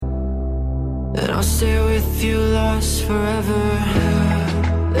then I'll stay with you, lost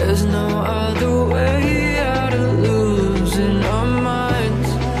forever. There's no other way out of losing our minds.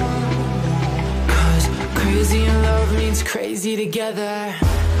 'Cause crazy in love means crazy together.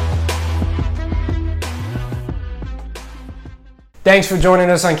 Thanks for joining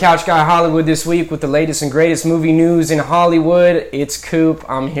us on Couch Guy Hollywood this week with the latest and greatest movie news in Hollywood. It's Coop.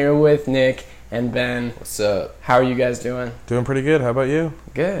 I'm here with Nick and Ben. What's up? How are you guys doing? Doing pretty good. How about you?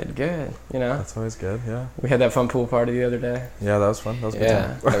 Good. You know, That's always good, yeah. we had that fun pool party the other day. Yeah, that was fun. That was a good Yeah,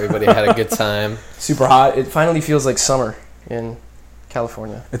 time. everybody had a good time. Super hot. It finally feels like summer in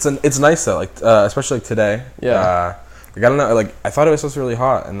California. It's nice though, like especially like today. Yeah. Like I don't know, like I thought it was supposed to be really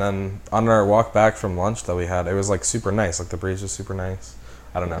hot, and then on our walk back from lunch that we had, it was like super nice. Like the breeze was super nice.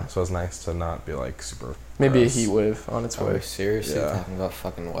 I don't know, so it was nice to not be like super. Maybe gross. a heat wave on its Are way. we seriously Yeah. talking about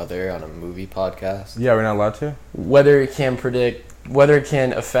fucking weather on a movie podcast? Yeah, we're not allowed to. Weather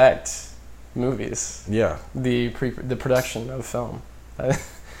can affect movies. Yeah, The production of film.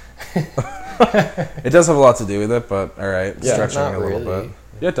 it does have a lot to do with it, but all right, Yeah, stretching not a little really. bit.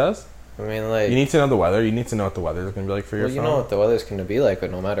 Yeah, it does. I mean, like, You need to know the weather. You need to know what the weather is going to be like for your well, you phone. know what the weather's going to be like, but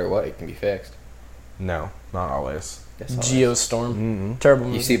no matter what, it can be fixed. No, not always. Guess I'll- Geostorm. Mm-mm. Terrible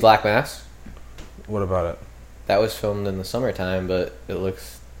movie. You see Black Mass? What about it? That was filmed in the summertime, but it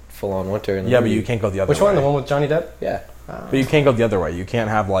looks full on winter. In the Yeah, but movie. you can't go the other Which way. one? The one with Johnny Depp? Yeah. But you can't go the other way. You can't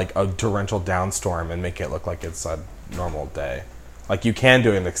have like a torrential downstorm and make it look like it's a normal day. Like you can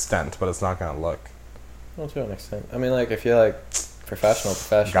do it an extent, but it's not gonna look. Well, to an extent. I mean, like, if you're like professional,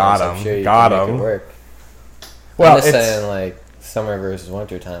 Got I'm 'em, sure you got can make 'em. it work. Well, I'm just it's saying, like, summer versus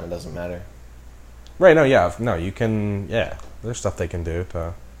winter time, it doesn't matter. Right? No, yeah, no. You can. Yeah, there's stuff they can do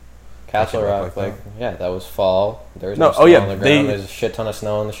to. Castle Make it look Rock, like like, yeah, that was fall. There was No, no oh, snow yeah, on the ground. they- There's a shit ton of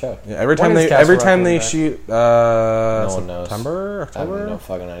snow on the show. Yeah, every When time is they Castle Rock coming back? shoot. No one knows. September, I have October. no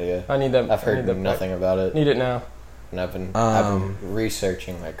fucking idea. I need that. I've I need heard that nothing about it, Need it now. and I've been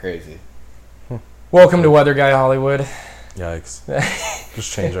researching like crazy. Welcome to Weather Guy Hollywood. Yikes!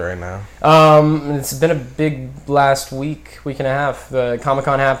 Just change it right now. It's been a big last week and a half. The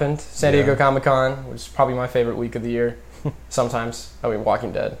Comic-Con happened. San Diego Yeah. Comic-Con, which is probably my favorite week of the year. Sometimes. I mean,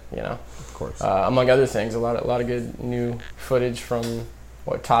 Walking Dead, you know. Of course. Among other things, a lot of good new footage from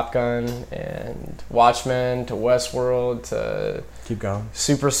Top Gun and Watchmen to Westworld to Keep going.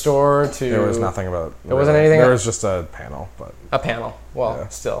 Superstore to There was nothing about. There wasn't anything There else? was just a panel, but a panel. Well, Yeah.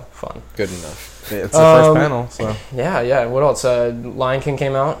 still fun. Good enough. it's the first Um, panel, so Yeah. What else? Lion King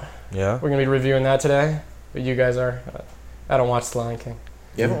came out. yeah. We're gonna be reviewing that today. But you guys are. I don't watch The Lion King.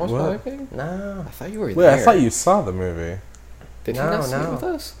 You haven't watched What? Lion King? No. I thought you were Wait, there. I thought you saw the movie. Did he No, not see it no. with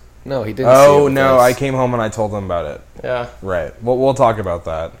us? No, he didn't. see Oh it with no, us. I came home and I told them about it. Yeah. Right. We'll talk about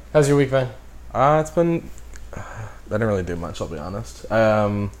that. How's your week been? It's been. I didn't really do much. I'll be honest. It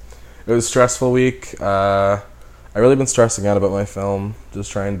was a stressful week. I really been stressing out about my film,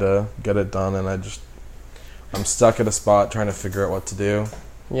 just trying to get it done, and I'm stuck at a spot trying to figure out what to do.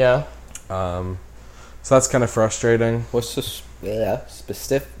 Yeah. So that's kind of frustrating. What's this? Yeah,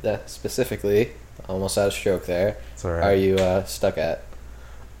 specifically. Almost had a stroke there. It's alright. Are you stuck at?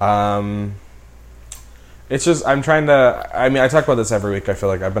 It's just I'm trying to. I mean, I talk about this every week. I feel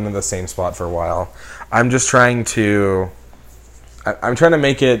like I've been in the same spot for a while. I'm just trying to. I'm trying to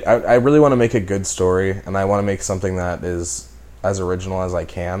make it. I really want to make a good story, and I want to make something that is as original as I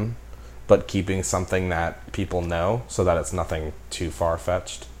can, but keeping something that people know, so that it's nothing too far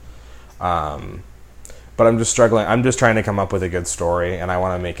fetched. But I'm just struggling. I'm just trying to come up with a good story, and I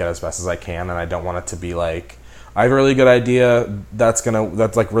want to make it as best as I can, and I don't want it to be like. I have a really good idea that's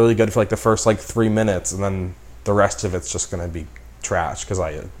like really good for like the first like 3 minutes, and then the rest of it's just gonna be trash because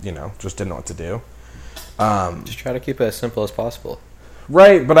I just didn't know what to do. Just try to keep it as simple as possible.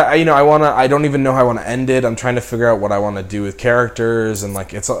 Right, but I don't even know how I want to end it. I'm trying to figure out what I want to do with characters, and like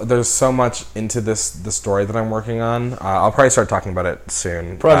there's so much into the story that I'm working on. I'll probably start talking about it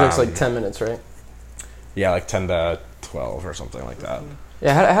soon. Project's like 10 minutes, right? Yeah, like 10 to 12 or something like that.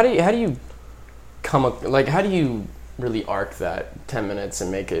 Yeah. How do you come up? Like, how do you really arc that 10 minutes and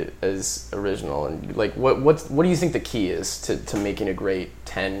make it as original? And like, what do you think the key is to making a great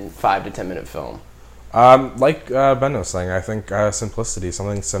 5 to 10 minute film? Like Ben was saying, I think simplicity,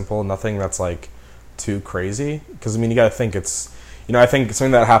 something simple, nothing that's like too crazy. Because I mean, you got to think it's, I think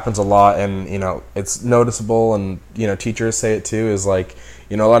something that happens a lot, and it's noticeable, and teachers say it too, is like,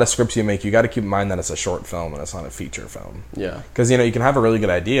 a lot of scripts you make, you got to keep in mind that it's a short film and it's not a feature film. Yeah. Because you can have a really good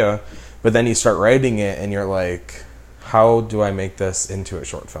idea, but then you start writing it and you're like, how do I make this into a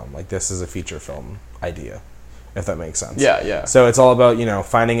short film? Like, this is a feature film idea, if that makes sense. Yeah. So it's all about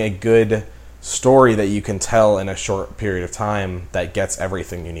finding a good story that you can tell in a short period of time that gets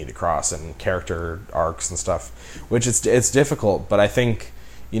everything you need across and character arcs and stuff, which it's difficult, but I think,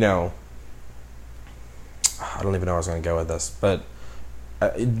 you know, I don't even know where I was going to go with this, but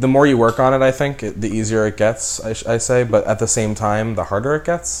the more you work on it, I think, the easier it gets, I say, but at the same time, the harder it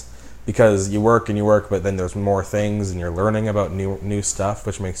gets, because you work and you work, but then there's more things, and you're learning about new stuff,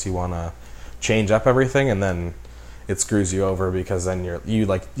 which makes you want to change up everything, and then it screws you over, because then you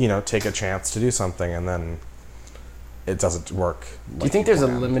like, you know, take a chance to do something, and then it doesn't work. Do you think there's a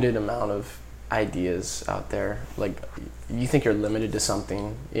limited amount of ideas out there? Like, you think you're limited to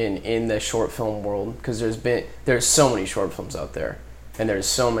something in the short film world? Because there's so many short films out there, and there's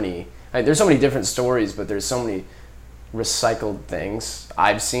so many different stories, but there's so many recycled things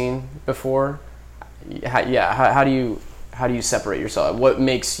I've seen before. How do you separate yourself? What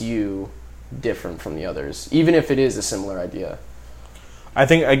makes you different from the others, even if it is a similar idea? I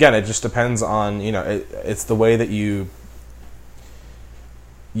think, again, it just depends on, you know, it's the way that you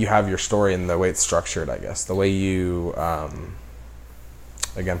have your story and the way it's structured, I guess. The way you,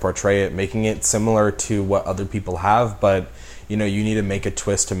 again, portray it, making it similar to what other people have, but, you know, you need to make a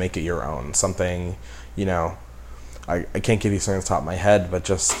twist to make it your own. Something, you know, I can't give you something off the top of my head, but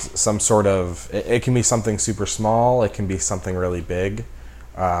just some sort of, it can be something super small, it can be something really big,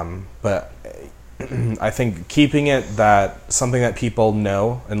 but I think keeping it something that people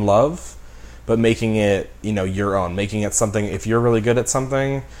know and love, but making it, you know, your own, making it something, if you're really good at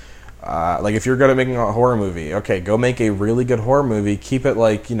something, like if you're good at making a horror movie, okay, go make a really good horror movie, keep it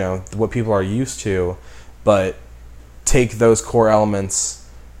like, you know, what people are used to, but take those core elements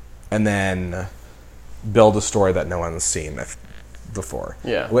and then build a story that no one's seen before.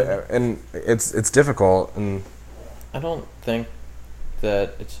 Yeah. And it's difficult, and I don't think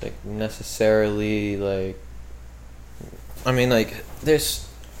that it's like necessarily like, I mean, like, there's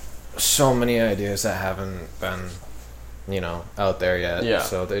so many ideas that haven't been, you know, out there yet. Yeah.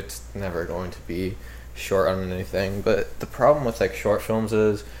 So it's never going to be short on anything. But the problem with like short films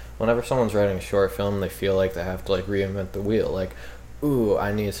is whenever someone's writing a short film, they feel like they have to like reinvent the wheel. Like, ooh,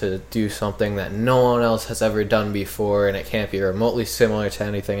 I need to do something that no one else has ever done before, and it can't be remotely similar to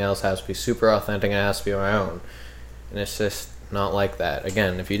anything else. It has to be super authentic, and it has to be my own. And it's just not like that.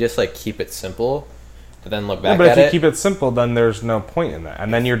 Again, if you just like keep it simple, and then look back but at if you it, keep it simple, then there's no point in that,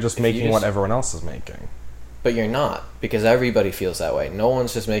 and then you're just if making you what just- everyone else is making. but you're not, because everybody feels that way. No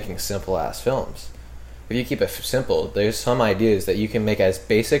one's just making simple ass films. If you keep it simple, there's some ideas that you can make as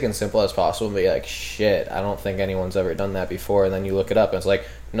basic and simple as possible and be like, shit, I don't think anyone's ever done that before, and then you look it up and it's like,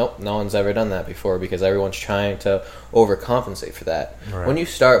 nope, no one's ever done that before, because everyone's trying to overcompensate for that. Right. When you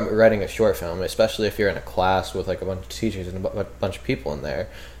start writing a short film, especially if you're in a class with like a bunch of teachers and a bunch of people in there,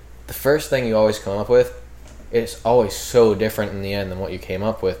 the first thing you always come up with is always so different in the end than what you came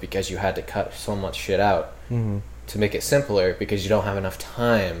up with, because you had to cut so much shit out to make it simpler, because you don't have enough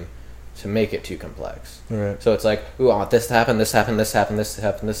time to make it too complex. Right. So it's like, ooh, I want this to happen, this happen, this happen, this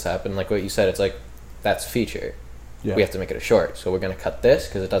happen, this happen. Like what you said, it's like, that's a feature. Yeah. We have to make it a short. So we're going to cut this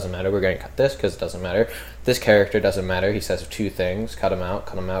because it doesn't matter. We're going to cut this because it doesn't matter. This character doesn't matter. He says two things. Cut him out,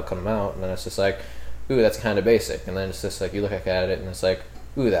 cut him out, cut him out. And then it's just like, ooh, that's kind of basic. And then it's just like, you look at it and it's like,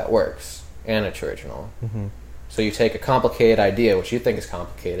 ooh, that works. And it's original. Mm-hmm. So you take a complicated idea, which you think is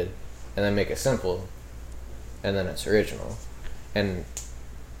complicated, and then make it simple. And then it's original. And,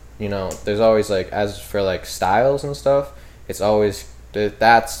 you know, there's always like, as for like styles and stuff, it's always,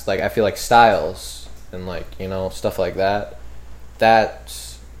 that's like, I feel like styles and like, you know, stuff like that,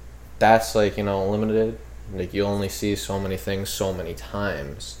 that's like, you know, limited. Like, you only see so many things so many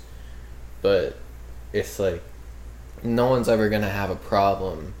times. But it's like, no one's ever gonna have a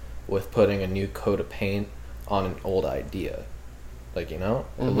problem with putting a new coat of paint on an old idea. Like, you know,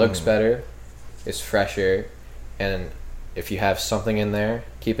 it looks better, it's fresher, and if you have something in there,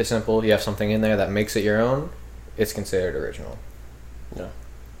 keep it simple, you have something in there that makes it your own, it's considered original. Yeah.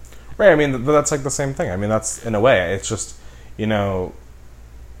 Right, I mean, that's like the same thing. I mean, that's, in a way, it's just, you know,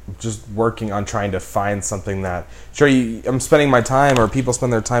 just working on trying to find something that, sure, I'm spending my time, or people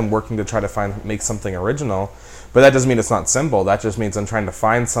spend their time working to try to make something original, but that doesn't mean it's not simple. That just means I'm trying to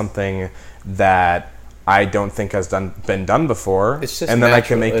find something that I don't think has been done before, It's just and then I natural.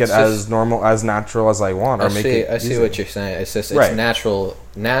 can make it It's as just- normal, as natural as I want, or make it I see easy. what you're saying. It's just, it's Right.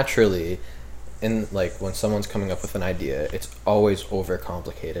 naturally, in like when someone's coming up with an idea, it's always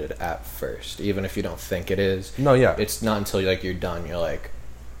overcomplicated at first, even if you don't think it is. No, yeah. It's not until like you're done, you're like,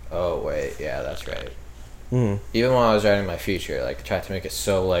 oh wait, yeah, that's right. Even while I was writing my feature, like, I tried to make it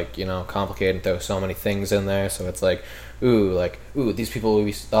so, like, you know, complicated and throw so many things in there. So it's like, these people will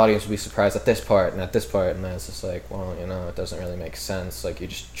be, the audience will be surprised at this part and at this part. And then it's just like, well, you know, it doesn't really make sense. Like, you're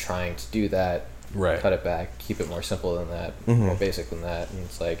just trying to do that. Right. Cut it back, keep it more simple than that, more basic than that. And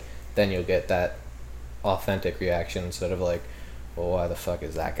it's like, then you'll get that authentic reaction instead of like, well, why the fuck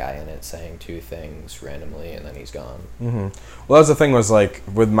is that guy in it saying two things randomly and then he's gone? Well, that was the thing, was like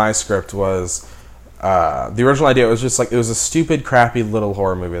with my script was the original idea was just like, it was a stupid, crappy little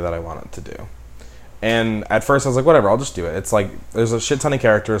horror movie that I wanted to do. And at first I was like, whatever, I'll just do it. It's like, there's a shit ton of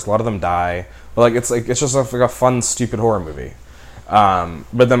characters, a lot of them die, but like it's just like a fun, stupid horror movie.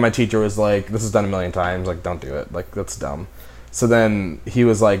 But then my teacher was like, this is done a million times, like, don't do it, like, that's dumb. So then he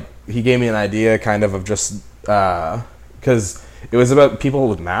was like, he gave me an idea kind of just because it was about people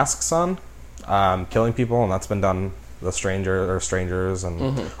with masks on killing people, and that's been done, Strangers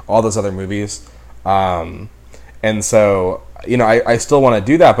and all those other movies. And so, you know, I still want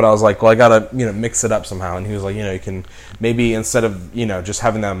to do that, but I was like, well, I gotta, you know, mix it up somehow. And he was like, you know, you can maybe, instead of, you know, just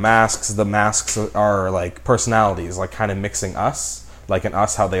having the masks are like personalities, like kind of mixing us, like in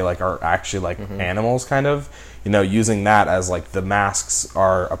Us, how they like are actually like animals, kind of, you know, using that as like the masks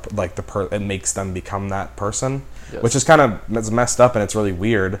are like it makes them become that person, which is kind of, it's messed up and it's really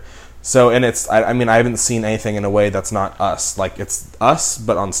weird. So, and it's, I mean, I haven't seen anything in a way that's not Us. Like, it's Us,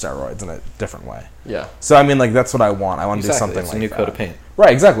 but on steroids in a different way. Yeah. So, I mean, like, that's what I want. I want to do something like that. It's a new coat of paint.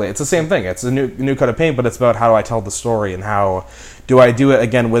 Right, exactly. It's the same thing. It's a new coat of paint, but it's about how do I tell the story and how do I do it,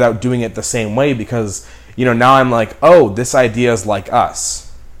 again, without doing it the same way, because, you know, now I'm like, oh, this idea is like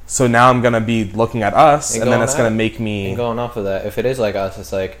Us. So now I'm going to be looking at Us, and then it's going to make me... And going off of that, if it is like Us,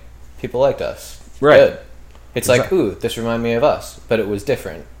 it's like, people liked Us. Right. Good. It's like, ooh, this reminded me of Us, but it was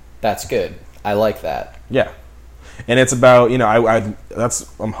different. That's good. I like that. Yeah. And it's about, you know,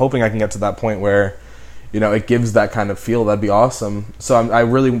 I'm hoping I can get to that point where, you know, it gives that kind of feel. That'd be awesome. So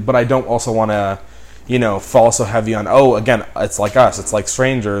but I don't also want to, you know, fall so heavy on, oh, again, it's like Us, it's like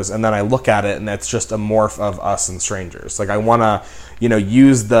Strangers, and then I look at it and it's just a morph of Us and Strangers. Like, I want to, you know,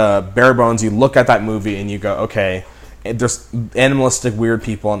 use the bare bones. You look at that movie and you go, okay, there's animalistic weird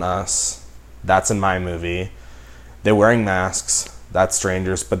people in Us. That's in my movie. They're wearing masks. That's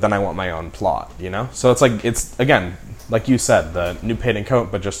Strangers, but then I want my own plot, you know? So it's like, it's, again, like you said, the new paint and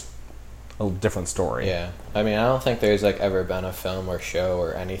coat, but just a different story. Yeah. I mean, I don't think there's, like, ever been a film or show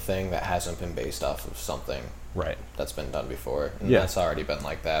or anything that hasn't been based off of something that's been done before. And that's already been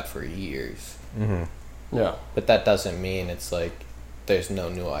like that for years. Yeah. But that doesn't mean it's, like, there's no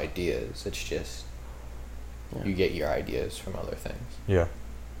new ideas. It's just you get your ideas from other things. Yeah.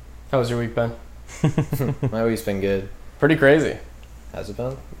 How was your week, Ben? My week's been good. Pretty crazy. Has it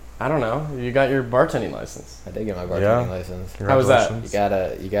been? I don't know. You got your bartending license. I did get my bartending license. How was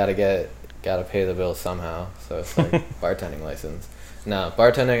that? You gotta pay the bill somehow. So it's like bartending license. No,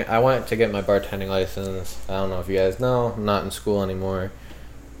 bartending. I went to get my bartending license. I don't know if you guys know. I'm not in school anymore.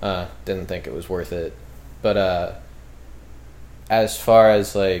 Didn't think it was worth it. But as far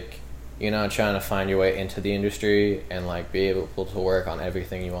as like, you know, trying to find your way into the industry and like be able to work on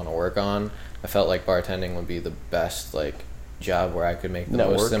everything you want to work on, I felt like bartending would be the best like job where I could make the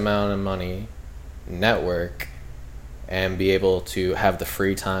most amount of money, network, and be able to have the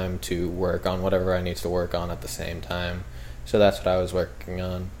free time to work on whatever I need to work on at the same time. So that's what I was working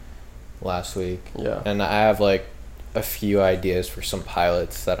on last week. Yeah. And I have like a few ideas for some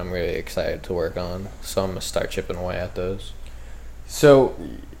pilots that I'm really excited to work on. So I'm going to start chipping away at those. So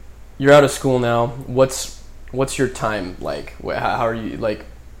you're out of school now. What's your time like? How are you, like,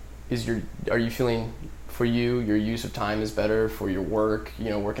 are you feeling, for you, your use of time is better for your work, you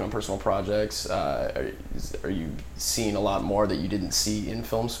know, working on personal projects? Are you seeing a lot more that you didn't see in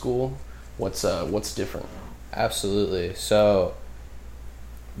film school? What's different? Absolutely. So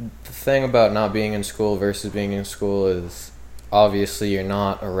the thing about not being in school versus being in school is obviously you're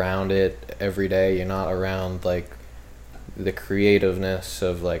not around it every day. You're not around like the creativeness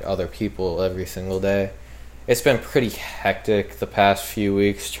of like other people every single day. It's been pretty hectic the past few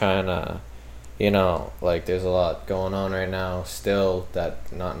weeks trying to, you know, like there's a lot going on right now still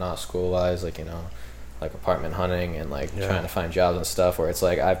that not school wise, like, you know, like apartment hunting and like trying to find jobs and stuff, where it's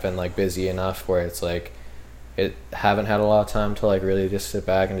like I've been like busy enough where it's like haven't had a lot of time to like really just sit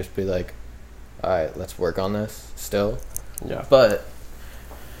back and just be like, all right, let's work on this still. Yeah. But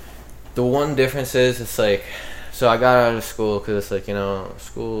the one difference is it's like, so I got out of school because it's like, you know,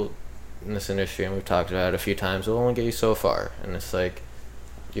 school in this industry, and we've talked about it a few times, will only get you so far. And it's like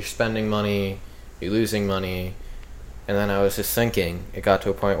you're spending money, you're losing money. And then I was just thinking, it got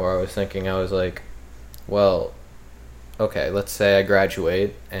to a point where I was like, well, okay, let's say I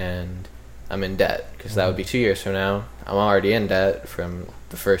graduate and I'm in debt, because that would be 2 years from now. I'm already in debt from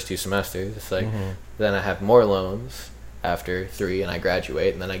the first 2 semesters. It's like, then I have more loans after 3, and I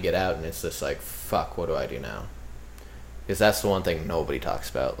graduate, and then I get out, and it's just like, fuck, what do I do now? Because that's the one thing nobody talks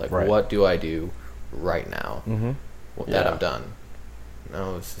about. Like, Right. what do I do right now that Yeah. I'm done?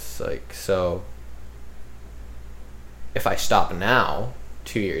 No, it's just like, so if I stop now,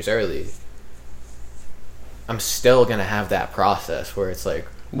 2 years early, I'm still gonna have that process where it's like,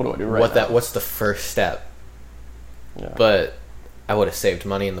 What do I do right now? what's the first step? Yeah. But I would have saved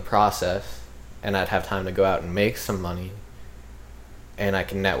money in the process, and I'd have time to go out and make some money, and I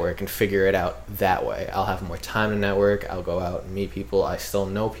can network and figure it out that way. I'll have more time to network. I'll go out and meet people. I still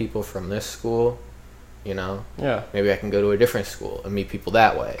know people from this school, you know. Yeah. Maybe I can go to a different school and meet people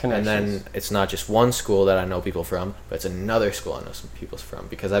that way. And then Connections. it's not just one school that I know people from, but it's another school I know some people from,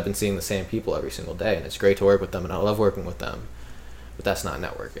 because I've been seeing the same people every single day, and it's great to work with them, and I love working with them. But that's not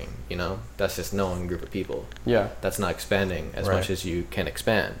networking, you know? That's just knowing a group of people. Yeah. That's not expanding as Right. much as you can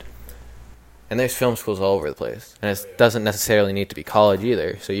expand. And there's film schools all over the place. And it doesn't necessarily need to be college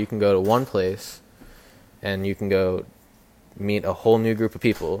either. So you can go to one place and you can go meet a whole new group of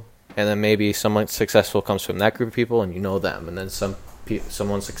people, and then maybe someone successful comes from that group of people and you know them, and then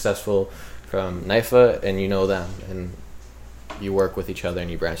someone successful from NIFA and you know them, and you work with each other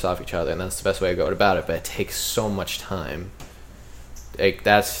and you branch off each other, and that's the best way to go about it. But it takes so much time. Like,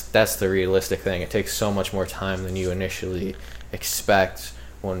 that's the realistic thing. It takes so much more time than you initially expect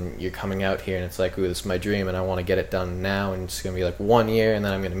when you're coming out here, and it's like, ooh, this is my dream and I want to get it done now, and it's going to be like 1 year, and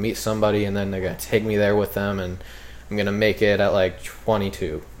then I'm going to meet somebody, and then they're going to take me there with them, and I'm going to make it at like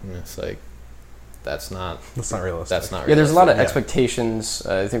 22. And it's like, that's not realistic. That's not realistic. Yeah, there's a lot of Yeah. expectations.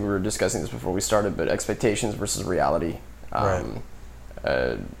 I think we were discussing this before we started, but expectations versus reality. Right.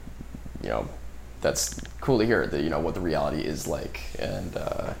 You know, that's cool to hear that, you know, what the reality is like, and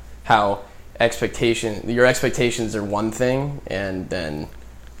how your expectations are one thing, and then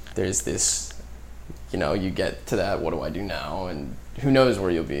there's this, you know, you get to that, what do I do now, and who knows where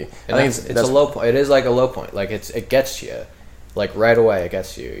you'll be. And I think it's a low point. It is like a low point. Like, it gets you. Like, right away, it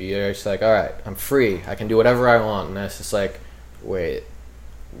gets you. You're just like, all right, I'm free. I can do whatever I want. And it's just like, wait,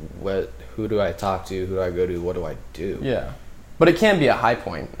 who do I talk to? Who do I go to? What do I do? Yeah, but it can be a high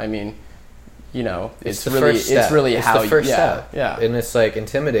point. I mean, you know, it's the really, first step. it's really It's how the first yeah, step. Yeah, And it's like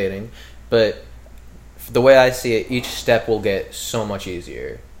intimidating, but the way I see it, each step will get so much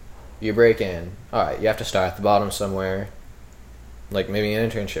easier. You break in, all right, you have to start at the bottom somewhere, like maybe an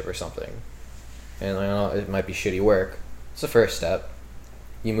internship or something, and I know it might be shitty work. It's the first step.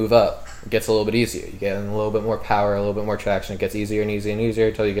 You move up, it gets a little bit easier. You get a little bit more power, a little bit more traction. It gets easier and easier and easier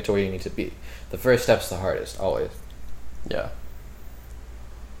until you get to where you need to be. The first step's the hardest, always. yeah,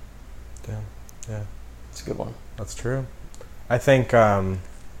 Damn. Yeah. it's a good one. That's true. I think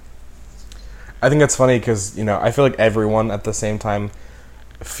it's funny because, you know, I feel like everyone at the same time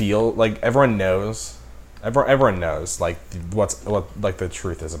everyone knows like what the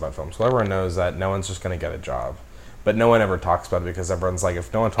truth is about film. So everyone knows that no one's just going to get a job, but no one ever talks about it because everyone's like,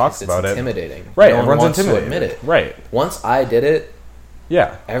 if no one talks about It's it, intimidating. right? No one Everyone's wants intimidated. to admit it. Right? Once I did it,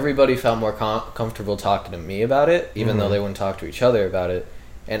 Yeah. everybody felt more comfortable talking to me about it, even though they wouldn't talk to each other about it.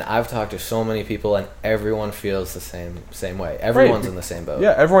 And I've talked to so many people, and everyone feels the same way. Everyone's in the same boat.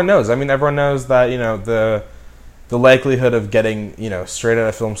 Yeah, everyone knows. I mean, everyone knows that, you know, the likelihood of getting, you know, straight out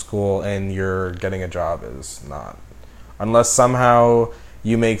of film school and you're getting a job is not, unless somehow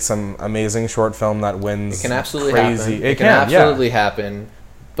you make some amazing short film that wins. It can absolutely crazy. happen. It can absolutely happen,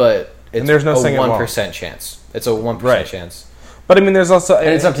 but it's And there's no a saying it won't. 1% chance. It's a 1% Right. chance. But I mean, there's also, And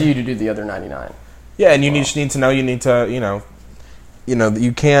it's up to you to do the other 99. yeah, and you just need to know. You need to, you know, you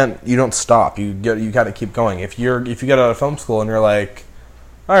don't stop. You got to keep going. If you get out of film school and you're like,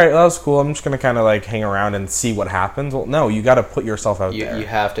 all right, that was cool, I'm just gonna kind of like hang around and see what happens. Well, no, you got to put yourself out there. You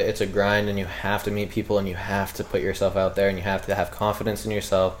have to. It's a grind, and you have to meet people, and you have to put yourself out there, and you have to have confidence in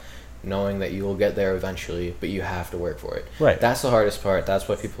yourself, knowing that you will get there eventually. But you have to work for it. Right. That's the hardest part. That's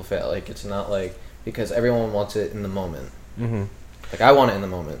what people fail. Like, it's not like, because everyone wants it in the moment. Mm-hmm. Like, I want it in the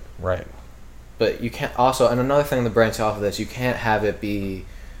moment. Right. But you can't also, and another thing that branches off of this, you can't have it be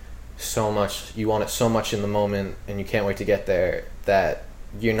so much, you want it so much in the moment and you can't wait to get there that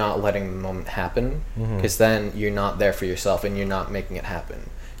you're not letting the moment happen, because then you're not there for yourself and you're not making it happen.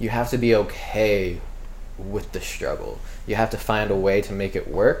 You have to be okay with the struggle. You have to find a way to make it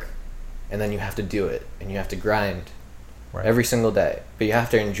work, and then you have to do it, and you have to grind every single day. But you have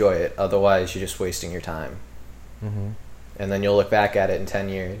to enjoy it, otherwise you're just wasting your time. And then you'll look back at it in 10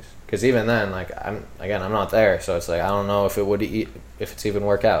 years. Because even then, like, I'm not there, so it's like, I don't know if it's even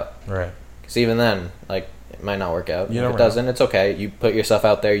work out. Right. Because even then, like, It might not work out. You If never it know. doesn't, it's okay. You put yourself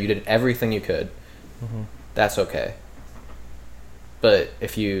out there. You did everything you could. That's okay. But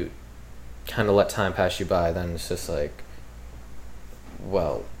if you kind of let time pass you by, then it's just like,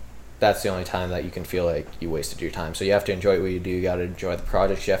 well, that's the only time that you can feel like you wasted your time. So you have to enjoy what you do. You got to enjoy the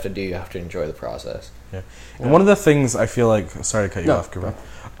projects you have to do. You have to enjoy the process. Yeah. And one of the things I feel like, sorry to cut you No, off, Cooper.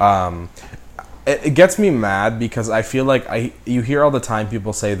 It gets me mad because I feel like you hear all the time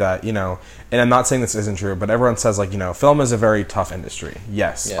people say that, you know, and I'm not saying this isn't true, but everyone says, like, you know, film is a very tough industry.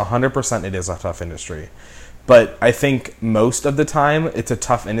 Yes, Yeah. 100% it is a tough industry. But I think most of the time it's a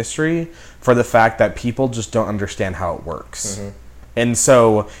tough industry for the fact that people just don't understand how it works. And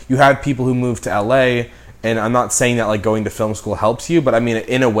so you have people who move to LA, and I'm not saying that like going to film school helps you, but I mean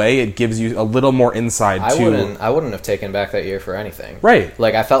in a way it gives you a little more insight I to wouldn't have taken back that year for anything. Right.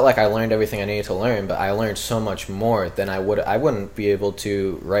 Like I felt like I learned everything I needed to learn, but I learned so much more than I wouldn't be able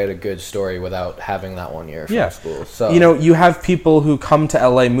to write a good story without having that 1 year from school. So you know, you have people who come to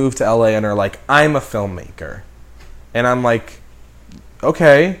LA, move to LA, and are like, I'm a filmmaker. And I'm like,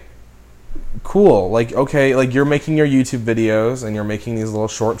 okay, cool. Like, okay, like you're making your YouTube videos and you're making these little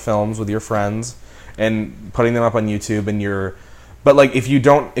short films with your friends and putting them up on YouTube, and but like if you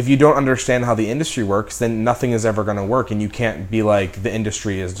don't understand how the industry works, then nothing is ever going to work, and you can't be like the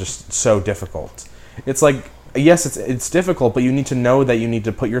industry is just so difficult. It's like, yes, it's difficult, but you need to know that you need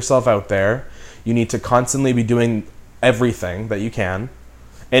to put yourself out there. You need to constantly be doing everything that you can,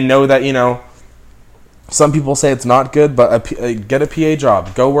 and know that, you know, some people say it's not good, but get a PA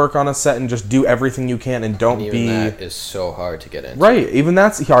job. Go work on a set and just do everything you can, and don't even be... that is so hard to get into. Right, even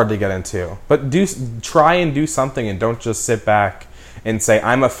that's hard to get into. But try and do something, and don't just sit back and say,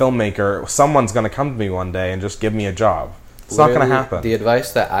 I'm a filmmaker. Someone's going to come to me one day and just give me a job. It's not going to Literally, happen. The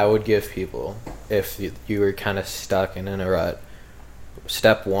advice that I would give people if you were kind of stuck in a rut,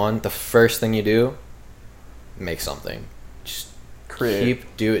 step one, the first thing you do, make something. Just Create.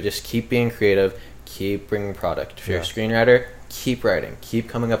 just keep being creative. Keep bringing product. If you're a Yeah. screenwriter, keep writing. Keep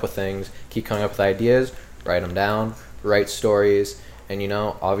coming up with things. Keep coming up with ideas. Write them down. Write stories. And, you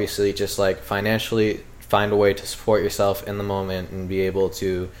know, obviously just like financially find a way to support yourself in the moment and be able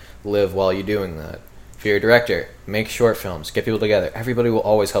to live while you're doing that. If you're a director, make short films. Get people together. Everybody will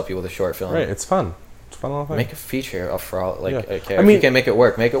always help you with a short film. Right, it's fun. It's a fun little thing. Make a feature for all, like, Yeah. okay, I if mean- you can make it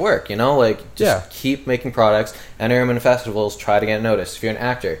work, you know, like, just Yeah. keep making products, enter them in festivals, try to get noticed. If you're an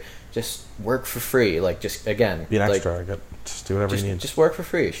actor, just work for free, like, just, again, Be an like, extra. Just do whatever you need. just work for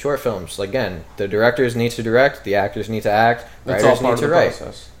free. Short films, like, again, the directors need to direct, the actors need to act, That's all writers part need of to the write.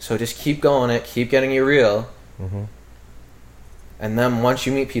 process. So just keep going it, keep getting your reel. Mm-hmm. And then once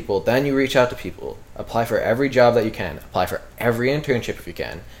you meet people, then you reach out to people. Apply for every job that you can. Apply for every internship if you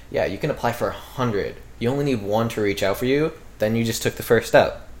can. Yeah, you can apply for 100. You only need one to reach out for you. Then you just took the first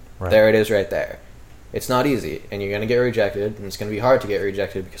step. Right. There it is right there. It's not easy, and you're going to get rejected, and it's going to be hard to get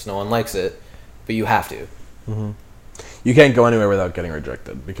rejected because no one likes it, but you have to. You can't go anywhere without getting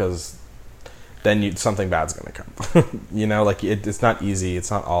rejected, because then something bad's going to come. You know, like, it's not easy. It's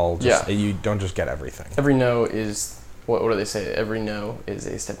not all just... Yeah. You don't just get everything. Every no is... What do they say? Every no is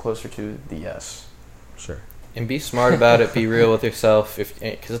a step closer to the yes. Sure. And be smart about it. Be real with yourself,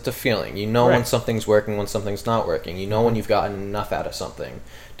 because it's a feeling. You know when Right. something's working, when something's not working. You know when you've gotten enough out of something.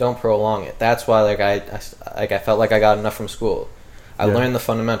 Don't prolong it. That's why, I felt like I got enough from school. I Yeah. learned the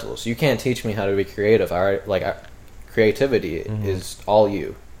fundamentals. You can't teach me how to be creative. All right, creativity is all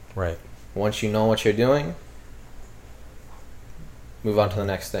you. Right. Once you know what you're doing, move on to the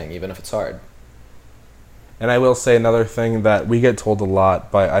next thing, even if it's hard. And I will say another thing that we get told a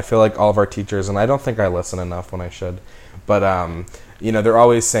lot, but I feel like all of our teachers, and I don't think I listen enough when I should, but you know, they're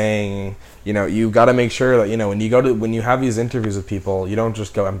always saying, you know, you got to make sure that, you know, when you have these interviews with people, you don't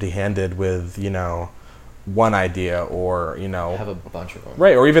just go empty-handed with, you know, one idea, or, you know, I have a bunch of them.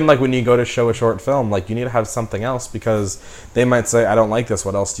 right, or even like when you go to show a short film, like, you need to have something else, because they might say, I don't like this,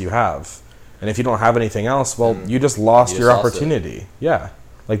 what else do you have? And if you don't have anything else, well, you just lost you your just lost it. opportunity. Yeah.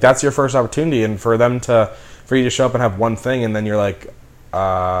 Like, that's your first opportunity, and for you to show up and have one thing, and then you're like,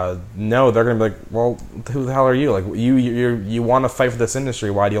 no, they're gonna be like, well, who the hell are you? Like, you want to fight for this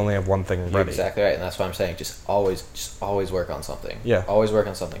industry? Why do you only have one thing You're ready? exactly right, and that's why I'm saying just always work on something. Yeah. Always work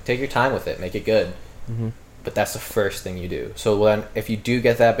on something. Take your time with it. Make it good. But that's the first thing you do. So if you do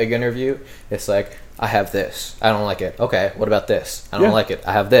get that big interview, it's like, I have this. I don't like it. Okay, what about this? I don't Yeah. like it.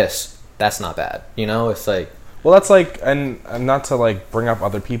 I have this. That's not bad. You know, it's like, Well, that's like, and not to like bring up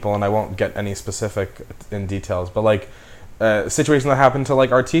other people, and I won't get any specific in details, but like a situation that happened to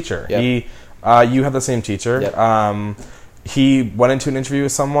like our teacher. Yep. You have the same teacher. Yep. He went into an interview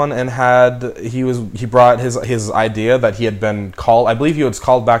with someone and he brought his idea that he had been called. I believe he was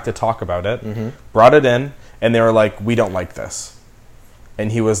called back to talk about it. Brought it in, and they were like, we don't like this.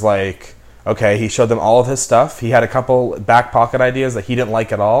 And he was like, okay, he showed them all of his stuff. He had a couple back pocket ideas that he didn't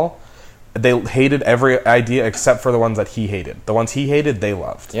like at all. They hated every idea except for the ones that he hated. The ones he hated, they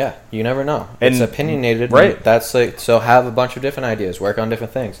loved. Yeah, you never know. And- It's opinionated. right. That's like, so have a bunch of different ideas. Work on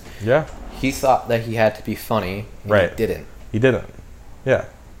different things. Yeah. He thought that he had to be funny. And Right. He didn't. He didn't. Yeah.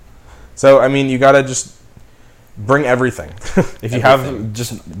 So, I mean, you got to just bring everything. If you have, Everything.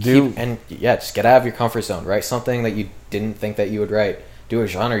 just do... Just get out of your comfort zone. Write something that you didn't think that you would write. Do a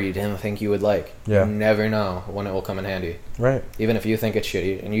genre you didn't think you would like. Yeah. You never know when it will come in handy. Right. Even if you think it's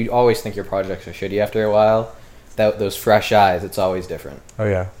shitty, and you always think your projects are shitty after a while, those fresh eyes, it's always different. Oh,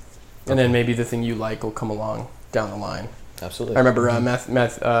 yeah. And then maybe the thing you like will come along down the line. Absolutely. I remember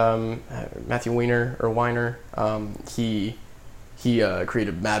Matthew Weiner, he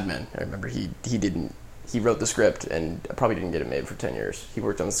created Mad Men. I remember he wrote the script and probably didn't get it made for 10 years. He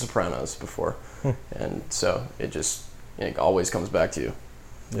worked on The Sopranos before. And so it always comes back to you.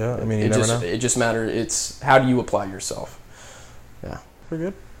 Yeah, I mean, you never know. It just matters. It's how do you apply yourself? Yeah. Pretty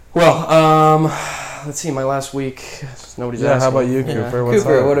good. Well, let's see. My last week, nobody's Yeah, asking. how about you, Yeah. Cooper? What's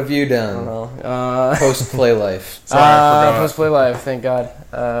Cooper, up? what have you I done? don't know. Post play life. Sorry, I forgot. Post play live. Thank God.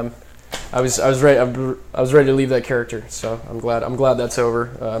 I was ready. I was ready to leave that character. So I'm glad that's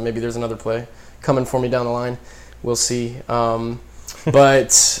over. Maybe there's another play coming for me down the line. We'll see.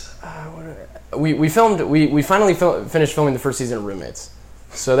 But we finally finished filming the first season of Roommates.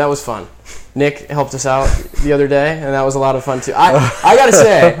 So that was fun. Nick helped us out the other day, and that was a lot of fun too. I gotta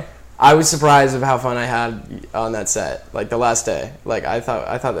say, I was surprised of how fun I had on that set. Like the last day, like I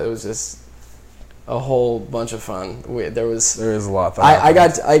thought that it was just a whole bunch of fun. There is a lot. That I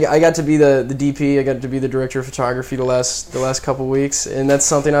happened. got to be the DP. I got to be the director of photography the last couple weeks, and that's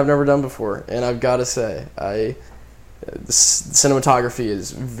something I've never done before. And I've got to say, the cinematography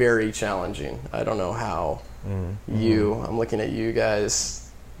is very challenging. I don't know how I'm looking at you guys.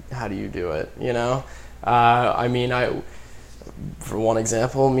 How do you do it? You know, I mean, for one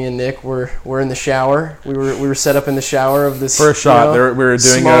example, me and Nick were in the shower. We were set up in the shower of this First shot, we were doing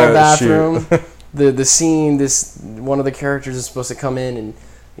small a bathroom. shoot. The scene, one of the characters is supposed to come in and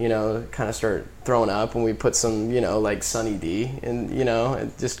kind of start throwing up, and we put some like Sunny D and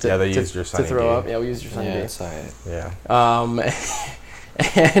just to, used your Sunny to throw D. up. Yeah, we used your Sunny D. That's all right. Yeah.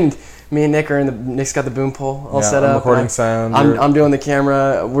 And me and Nick Nick's got the boom pole all set I'm up. recording sound. I'm doing the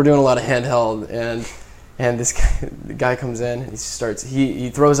camera. We're doing a lot of handheld, and this guy comes in and he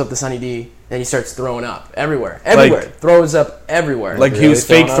throws up the Sunny D and he starts throwing up everywhere. Throws up everywhere. Like he was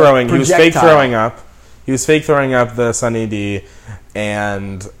fake throwing. He was fake Projectile. throwing up. He was fake throwing up the Sunny D,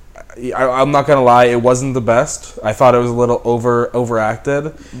 and I'm not gonna lie, it wasn't the best. I thought it was a little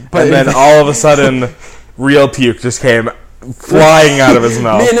overacted, But and then all of a sudden, real puke just came flying out of his Me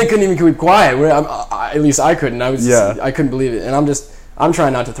mouth. and Nick couldn't even keep quiet. At least I couldn't. Yeah. I couldn't believe it, and I'm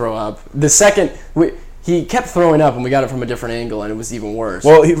trying not to throw up. The second he kept throwing up, and we got it from a different angle, and it was even worse.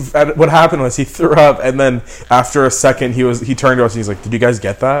 Well, what happened was he threw up, and then after a second, he turned to us and he's like, "Did you guys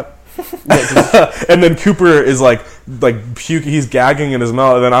get that?" And then Cooper is like puke. He's gagging in his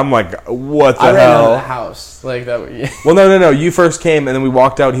mouth, and then I'm like, "What the I ran out of hell?" the house like that. Well, no. You first came, and then we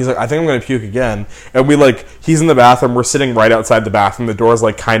walked out. And he's like, "I think I'm gonna puke again." And he's in the bathroom. We're sitting right outside the bathroom. The door's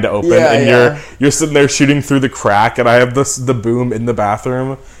like kind of open, Yeah, and yeah. you're sitting there shooting through the crack, and I have the boom in the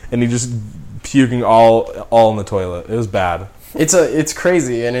bathroom, and he just puking all in the toilet. It was bad. It's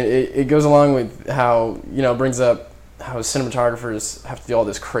crazy, and it goes along with how it brings up how cinematographers have to do all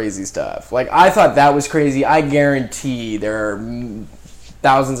this crazy stuff. Like, I thought that was crazy. I guarantee there are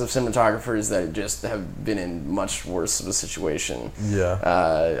thousands of cinematographers that just have been in much worse of a situation.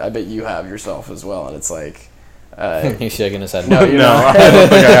 Yeah. I bet you have yourself as well, and it's like He's shaking his head. no, No, I don't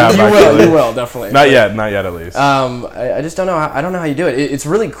think I have. actually. you will definitely. Not yet at least. I just don't know. I don't know how you do it. It's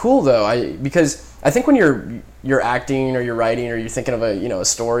really cool though. Because I think when you're acting or you're writing or you're thinking of a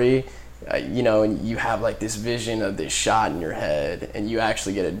story, and you have like this vision of this shot in your head, and you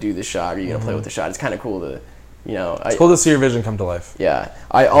actually get to do the shot or you get to play with the shot. It's kind of cool to, It's cool to see your vision come to life. Yeah.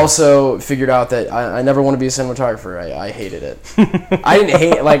 I also figured out that I never want to be a cinematographer. I hated it. I didn't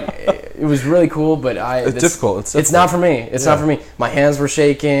hate it. Like, it was really cool, but It's difficult. It's not for me. It's not for me. My hands were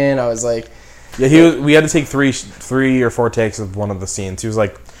shaking. I was like... Yeah, we had to take three or four takes of one of the scenes. He was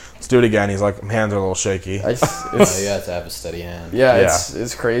like, "Let's do it again." He's like, "My hands are a little shaky." You have to have a steady hand. Yeah,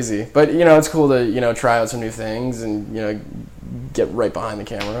 it's crazy. But, it's cool to, try out some new things and, get right behind the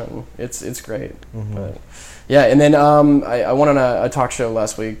camera. And it's great. Mm-hmm. But, yeah, and then I went on a talk show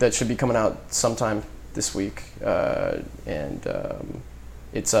last week that should be coming out sometime this week.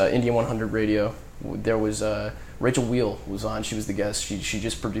 It's Indian 100 Radio. There was Rachel Wheel was on. She was the guest. She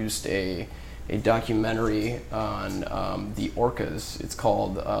just produced a a documentary on the orcas. It's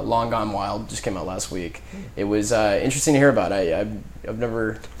called Long Gone Wild. Just came out last week. It was interesting to hear about. I've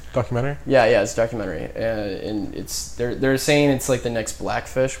never. Documentary? Yeah, it's a documentary, and it's they're saying it's like the next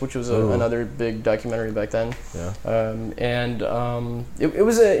Blackfish, which was another big documentary back then. Yeah. It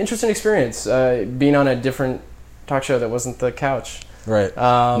was an interesting experience being on a different talk show that wasn't The Couch. Right.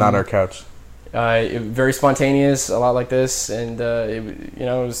 Not our couch. Very spontaneous, a lot like this, and it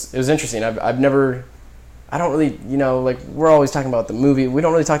was interesting. I don't really, like we're always talking about the movie. We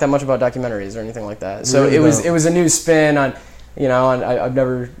don't really talk that much about documentaries or anything like that. So really it was a new spin on, and I've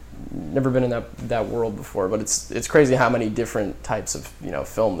never been in that world before. But it's crazy how many different types of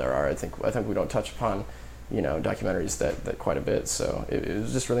film there are. I think we don't touch upon documentaries that quite a bit. So it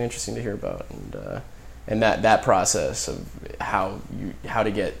was just really interesting to hear about, and that process of how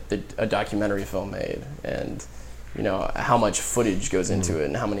to get a documentary film made, and how much footage goes into it,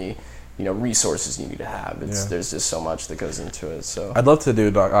 and how many resources you need to have. There's just so much that goes into it. So I'd love to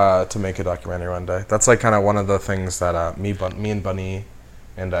do to make a documentary one day. That's like kind of one of the things that me and Bunny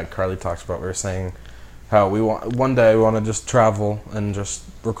and Carly talked about. We were saying how one day we want to just travel and just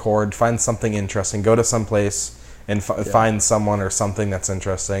record, find something interesting, go to some place and find someone or something that's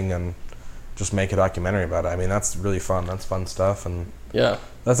interesting, and just make a documentary about it. I mean, that's really fun. That's fun stuff, and yeah,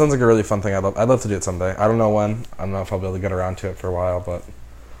 that sounds like a really fun thing. I'd love to do it someday. I don't know when. I don't know if I'll be able to get around to it for a while, but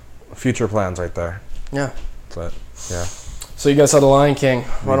future plans right there. Yeah. But yeah. So you guys saw The Lion King.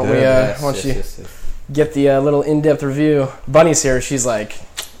 Why don't you get the little in-depth review? Bunny's here. She's like,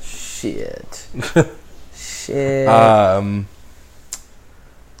 shit. Shit.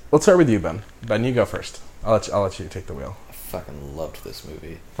 Let's start with you, Ben. Ben, you go first. I'll let you take the wheel. I fucking loved this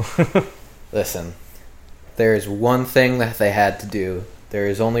movie. Listen, there is one thing that they had to do. There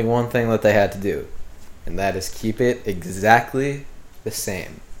is only one thing that they had to do, and that is keep it exactly the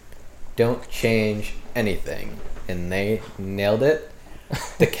same. Don't change anything. And they nailed it.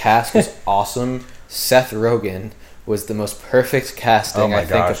 The cast was awesome. Seth Rogen was the most perfect casting,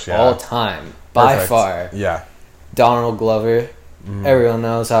 of all time. By far. Yeah. Donald Glover. Mm-hmm. Everyone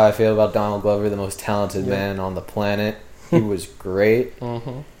knows how I feel about Donald Glover, the most talented man on the planet. He was great.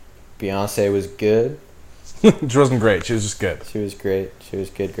 Mm-hmm. Beyonce was good. She wasn't great. She was just good. She was great. She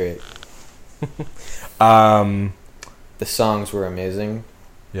was great. The songs were amazing.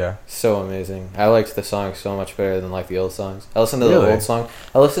 Yeah. So amazing. I liked the songs so much better than the old songs. I listened to the old song.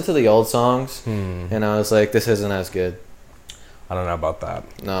 I listened to the old songs, and I was like, this isn't as good. I don't know about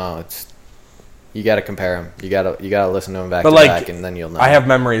that. No, it's... You gotta compare them. You gotta listen to them back to back, and then you'll know. I have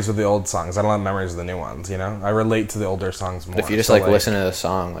memories of the old songs. I don't have memories of the new ones. I relate to the older songs more. But if you just listen to the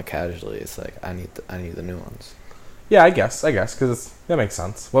song casually, it's like I need the new ones. Yeah, I guess because that makes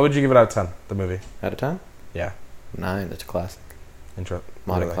sense. What would you give it out of 10? The movie out of 10? Yeah, 9. It's a classic.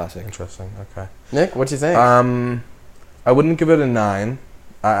 Modern classic. Interesting. Okay. Nick, what do you think? I wouldn't give it a 9.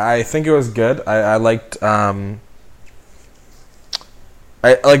 I think it was good. I liked.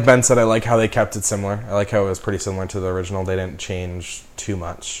 Like Ben said, I like how they kept it similar. I like how it was pretty similar to the original. They didn't change too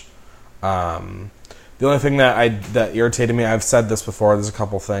much. The only thing that irritated me, I've said this before, there's a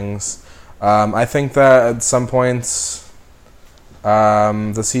couple things. I think that at some points the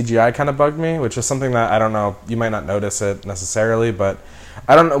CGI kind of bugged me, which is something that I don't know, you might not notice it necessarily, but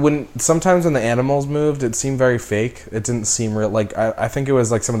I don't know, sometimes when the animals moved, it seemed very fake. It didn't seem real. Like I think it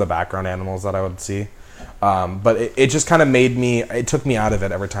was like some of the background animals that I would see. But it just kind of it took me out of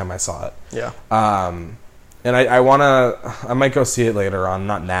it every time I saw it. Yeah. And I might go see it later on,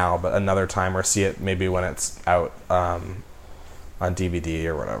 not now, but another time, or see it maybe when it's out on DVD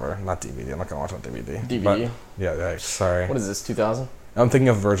or whatever. Not DVD, I'm not going to watch it on DVD. DVD? But, yeah, sorry. What is this, 2000? I'm thinking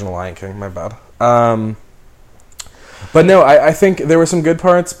of the original Lion King, my bad. But no, I think there were some good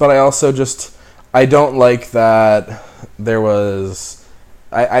parts, but I also I don't like that there was...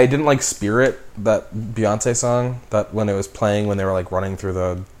 I didn't like Spirit, that Beyonce song, that when it was playing, when they were running through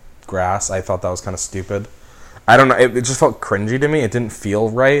the grass, I thought that was kind of stupid. I don't know, it just felt cringy to me. It didn't feel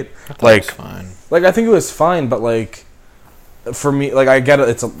right. I thought it was fine. I think it was fine, but for me, I get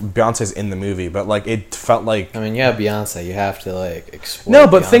it, Beyonce's in the movie, but it felt like... I mean, you have Beyonce, you have to explore. No,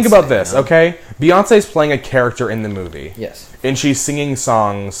 but think about this, okay? Beyonce's playing a character in the movie. Yes. And she's singing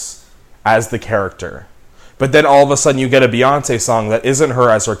songs as the character. But then all of a sudden you get a Beyonce song that isn't her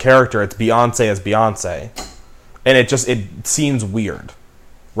as her character, it's Beyonce as Beyonce. And it seems weird.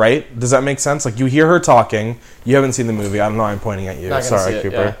 Right? Does that make sense? You hear her talking, you haven't seen the movie, I don't know, I'm pointing at you. Sorry,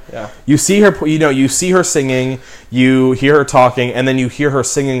 Cooper. Yeah. You see her you see her singing, you hear her talking, and then you hear her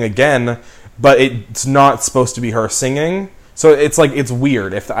singing again, but it's not supposed to be her singing. So it's like it's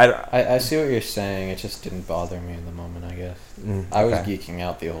weird. If I see what you're saying. It just didn't bother me in the moment, I guess. I was okay. geeking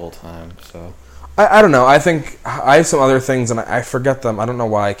out the whole time, so. I don't know. I think I have some other things and I forget them. I don't know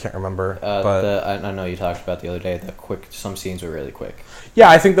why I can't remember. But I know you talked about the other day. Some scenes were really quick. yeah,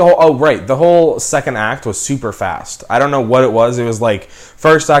 I think the whole second act was super fast. I don't know what it was. It was like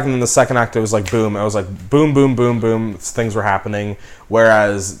first act and then the second act it was like boom. It was like boom, boom, boom, boom. Things were happening.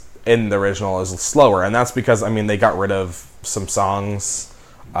 Whereas in the original it was slower, and that's because they got rid of some songs.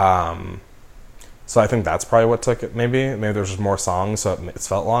 So I think that's probably what took it. Maybe there's just more songs, so it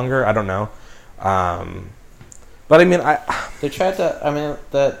felt longer. I don't know. But they tried to.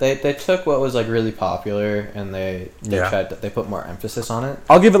 They took what was like really popular and they put more emphasis on it.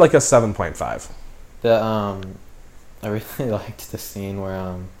 I'll give it like a 7.5. I really liked the scene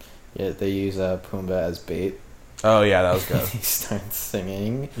where they use Pumbaa as bait. Oh yeah, that was good. He starts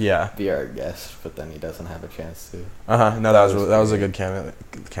singing. Yeah. Be our guest, but then he doesn't have a chance to. No, that was a good cameo.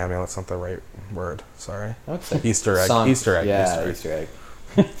 That's not the right word. Sorry. I would say Easter egg. Song, Easter egg. Yeah, Easter egg.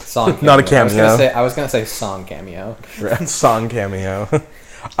 Song Not a cameo. I was gonna say song cameo. Song cameo.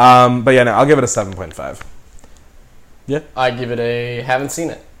 But yeah, no, I'll give it a 7.5. Yeah. I give it a haven't seen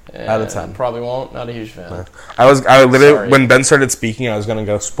it. Out of 10. Probably won't. Not a huge fan. No. I literally Sorry. when Ben started speaking, I was gonna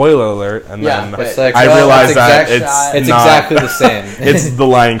go spoiler alert, and then but I realized that it's not, exactly the same. It's The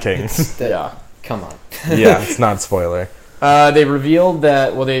Lion King. Yeah. Come on. Yeah, it's not spoiler. They revealed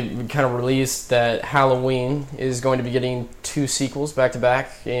that, they kind of released that Halloween is going to be getting 2 sequels back to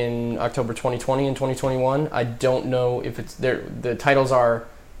back in October 2020 and 2021. I don't know if it's there. The titles are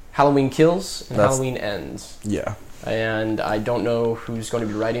Halloween Kills and Halloween Ends. Yeah. And I don't know who's going to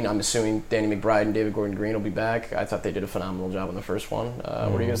be writing. I'm assuming Danny McBride and David Gordon Green will be back. I thought they did a phenomenal job on the first one. What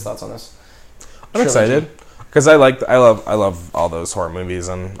are you guys' thoughts on this? I'm excited because I love all those horror movies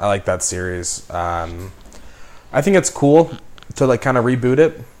and I like that series. I think it's cool to like kind of reboot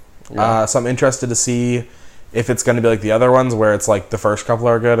it. Yeah. So I'm interested to see if it's going to be like the other ones where it's like the first couple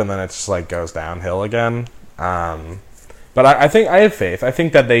are good and then it just like goes downhill again. But I think I have faith. I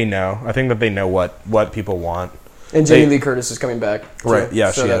think that they know. I think that they know what people want. And Jamie Lee Curtis is coming back. Right?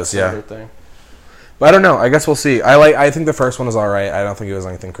 Yeah, so she that's is. Yeah. another thing. But I don't know. I guess we'll see. I think the first one was all right. I don't think it was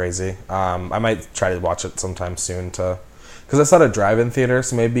anything crazy. I might try to watch it sometime soon because I saw it at drive-in theater.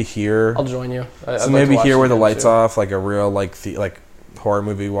 So maybe here. I'll join you. So maybe here where the lights off, like a real like horror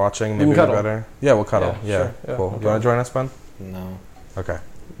movie watching. Maybe cuddle. Better. Yeah, we'll cuddle. Yeah, Yeah, sure. Yeah, cool. okay. You want to join us, Ben? No. Okay.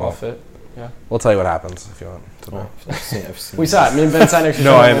 All Well, fit. Yeah. we'll tell you what happens if you want to know. I've seen We saw it. Me and Ben sat next to each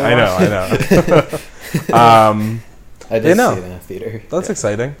No, other. I know. I did know. see it in a theater. That's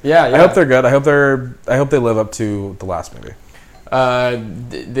exciting. Yeah. I hope they're good. I hope they live up to the last movie.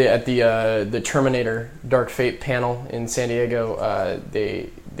 At the Terminator Dark Fate panel in San Diego, they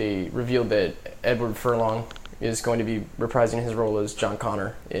revealed that Edward Furlong is going to be reprising his role as John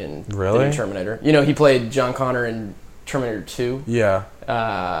Connor in the Really? new Terminator. You know, he played John Connor in Terminator 2. Yeah.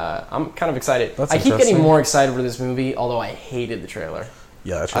 I'm kind of excited. That's I keep getting interesting. more excited for this movie, although I hated the trailer.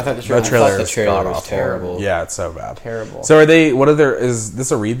 Yeah. I thought the that trailer- trailer I thought the is trailer was god-awful. terrible. Yeah, it's so bad. Terrible. So are they? What are there? Is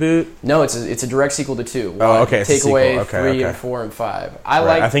this a reboot? No, it's a direct sequel to 2. Oh, okay, it's a Take away sequel. Okay, 3 okay. and 4 and 5.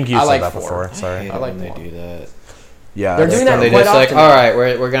 Right, I think you I said like that 4. before. I Sorry. hate I like when they more. do that. Yeah. They're doing that When they quite just like, often. all right,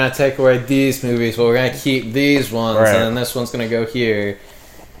 we're gonna take away these movies, but we're gonna keep these ones, Right. and then this one's gonna go here.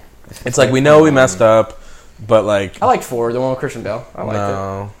 It's like we know we messed up, but like I liked 4, the one with Christian Bale. I liked it.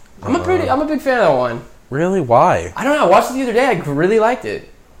 no. I'm a big fan of that one. Really? Why? I don't know. I watched it the other day. I really liked it.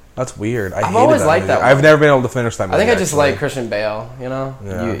 That's weird. I've always liked movie. that I've one. never been able to finish that movie. I think I just actually. like Christian Bale. You know.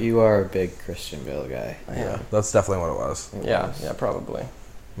 Yeah. You are a big Christian Bale guy. Yeah. That's definitely what it was. Yeah. Probably.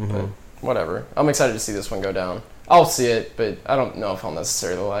 Mm-hmm. But whatever. I'm excited to see this one go down. I'll see it, but I don't know if I'll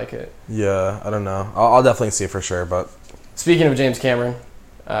necessarily like it. Yeah, I don't know. I'll definitely see it for sure, but Speaking of James Cameron,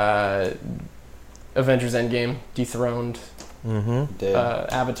 Avengers Endgame dethroned Did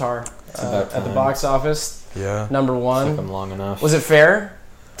Avatar about at the time. box office. yeah. Number took 1. them long enough. Was it fair?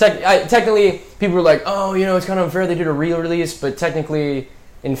 Technically, people were like, "Oh, it's kind of unfair they did a re-release," but technically,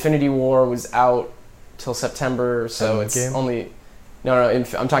 Infinity War was out till September, so it's Endgame? only. No,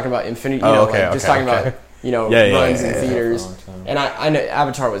 I'm talking about Infinity. Oh, okay, just okay, talking okay. about Yeah, runs in yeah. theaters. For a long time. And I know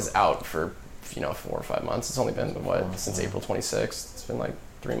Avatar was out for 4 or 5 months. It's only been since April 26th. It's been like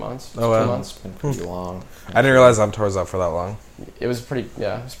 3 months. Oh, wow. 2 months. It's been pretty long. I didn't realize Avatar was up for that long. It was pretty.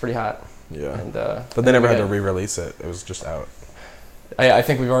 Yeah, it was pretty hot. Yeah. And But they never had to re-release it. It was just out. I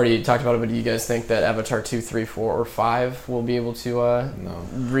think we've already talked about it, but do you guys think that Avatar 2, 3, 4, or 5 will be able to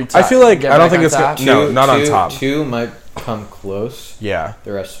No. I feel like get I don't back think on it's top? gonna, no, not on top. 2 might come close. Yeah.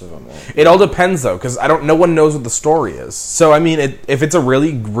 The rest of them won't. It all depends though, because no one knows what the story is. So I mean, if it's a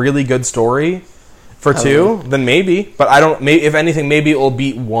really, really good story, For 2, then maybe. But I don't. If anything, maybe it will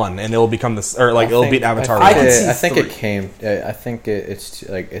beat 1, and it will become this, or like it'll beat Avatar. I could see I think 3. it came. I think it's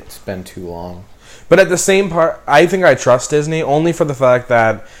like it's been too long. But at the same part, I think I trust Disney only for the fact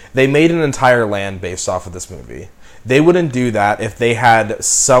that they made an entire land based off of this movie. They wouldn't do that if they had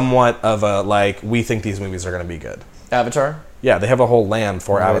somewhat of a like, we think these movies are going to be good. Avatar? Yeah, they have a whole land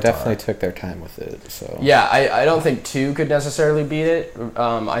for They Avatar. definitely took their time with it. So Yeah, I don't think 2 could necessarily beat it.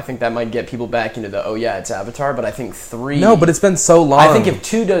 I think that might get people back into the, oh yeah, it's Avatar, but I think 3... No, but it's been so long. I think if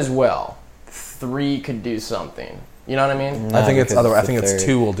 2 does well, 3 could do something. You know what I mean? No, I think it's because other. I the think it's third.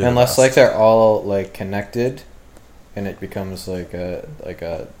 2 will do. Unless the like best. they're all like connected, and it becomes like a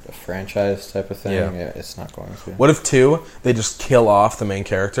franchise type of thing. Yeah. Yeah, it's not going to. What if 2 they just kill off the main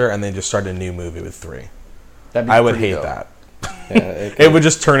character and they just start a new movie with 3? That'd be I would pretty hate dope. that. Yeah, It would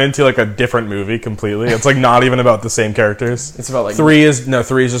just turn into like a different movie completely. It's like not even about the same characters. It's about like 3 is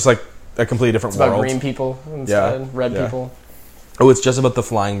just like a completely different it's about world. green people instead, red yeah. people. Oh, it's just about the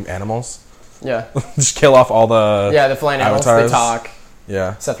flying animals. Yeah. Just kill off all the Yeah, the flying animals, they avatars. talk.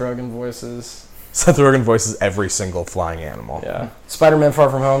 Yeah. Seth Rogen voices. Seth Rogen voices every single flying animal. Yeah. Spider-Man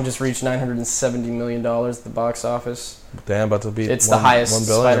Far From Home just reached $970 million at the box office. Damn, about to beat. It's the 1 highest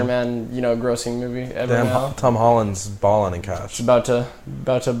billion. Spider-Man, grossing movie ever Damn, now. Tom Holland's balling in It's cash. about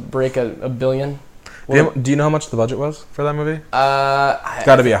to break a billion. Do you know how much the budget was for that movie? It's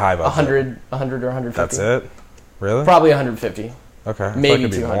Got to be a high budget. 100 or 150. That's it. Really? Probably 150. Okay. I feel Maybe like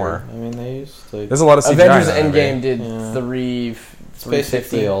it'd be 200. more. I mean, they used like There's a lot of CGI. Avengers in that movie. Endgame did Yeah. three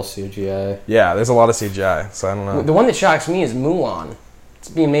basically 350. all CGI. Yeah, there's a lot of CGI, so I don't know. The one that shocks me is Mulan. It's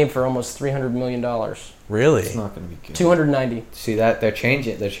being made for almost $300 million. Really? It's not going to be good. 290. See that they're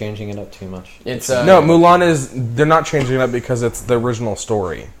changing it up too much. It's No, Mulan is. They're not changing it up because it's the original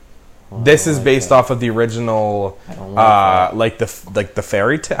story. Well, This I is like based that. off of the original, I don't like that. like the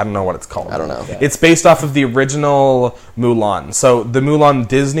fairy tale. I don't know what it's called. I don't know. It's based off of the original Mulan. So the Mulan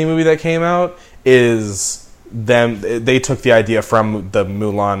Disney movie that came out is them. They took the idea from the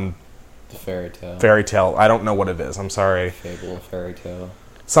Mulan The fairy tale. fairy tale. I don't know what it is. I'm sorry. Fable, fairy tale.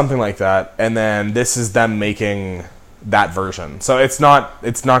 Something like that. And then this is them making that version. So it's not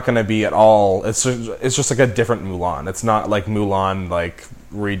going to be at all. It's just like a different Mulan. It's not like Mulan like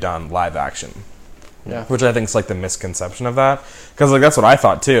redone live action. Yeah. Which I think is like the misconception of that, because like that's what I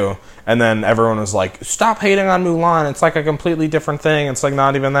thought too. And then everyone was like, "Stop hating on Mulan. It's like a completely different thing. It's like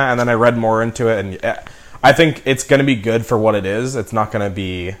not even that." And then I read more into it, and I think it's going to be good for what it is. It's not going to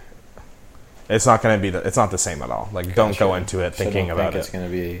be. It's not going to be. It's not the same at all. Like, don't go into it thinking about It's it. going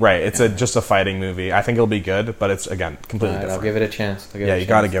to be Right. It's just a fighting movie. I think it'll be good, but it's again completely Alright, different. I'll give it a chance. Yeah, you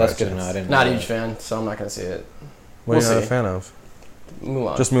gotta give it a That's good chance. enough. I didn't Not a know huge fan, so I'm not going to see it. What are you We'll not a see. fan of?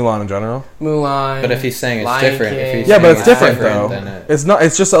 Mulan. Just Mulan in general. Mulan. But if he's saying it's Lion different, if King. he's Yeah, but saying it's different though. then it- It's not.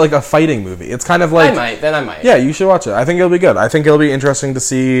 It's just like a fighting movie. It's kind of like. I might. Yeah, you should watch it. I think it'll be good. I think it'll be interesting to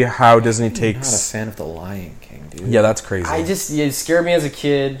see how Disney I'm not a takes. fan of the Lion King, dude. Yeah, that's crazy. It scared me as a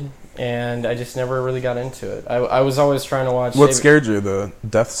kid, and I just never really got into it. I was always trying to watch. What scared you? The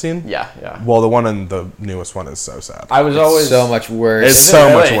death scene? Yeah. Well, the one in the newest one is so sad. I was It's always so much worse. It's so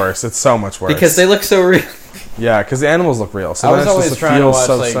Really? much worse. It's so much worse. because they look so real. Yeah, because the animals look real. So I then was it's always just, it trying to feels watch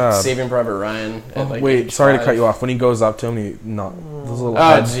so like sad. Saving Private Ryan. At, like, Wait, age sorry to 5. cut you off. When he goes up to him, he not those little Oh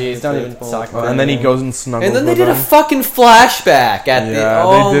heads. jeez, don't even talk about it. And then he goes and snuggles And then they with did a them. fucking flashback at the. Yeah,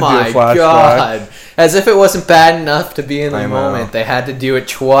 Oh they did do a my flashback. god! As if it wasn't bad enough to be in the I know. moment, they had to do it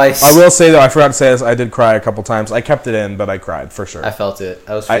twice. I will say though, I forgot to say this. I did cry a couple times. I kept it in, but I cried for sure. I felt it.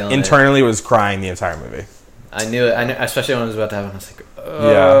 I was I feeling it. internally was crying the entire movie. I knew it. I knew, especially when it was about to happen. I was like,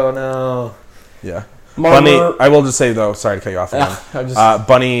 oh no. Yeah. Marmor- Bunny, I will just say though, sorry to cut you off again. I'm just-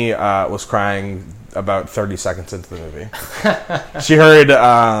 Bunny was crying about 30 seconds into the movie. She heard,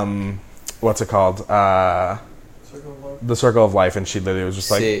 what's it called? The Circle of Life, and she literally was just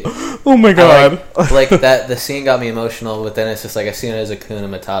like, See, oh my I god. like that. The scene got me emotional, but then it's just like as soon as Hakuna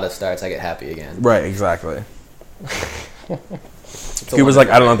Matata starts, I get happy again. Right, exactly. It's a He was like,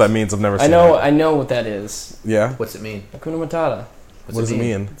 wonderful I don't know what that phrase. means. I've never I seen know. it. I know what that is. Yeah? What's it mean? Hakuna Matata. What's What does it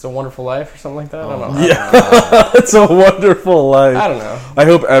mean? It's a Wonderful Life or something like that. I don't Oh. know. Yeah. It's a wonderful life. I don't know. I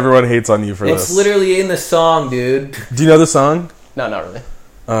hope everyone hates on you for It's this. literally in the song, dude. Do you know the song? No, not really.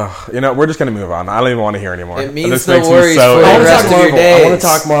 We're just gonna move on. I don't even want to hear anymore. It means This no makes me worries so for the I want to rest talk of your Marvel. days. I want to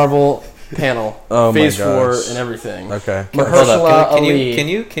talk Marvel panel. Oh my Phase 4 gosh. and everything. Okay. Hold Mahershala up. Can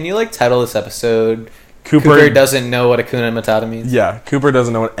Ali. you like title this episode? Cooper, Cooper doesn't know what Hakuna Matata means. Yeah, Cooper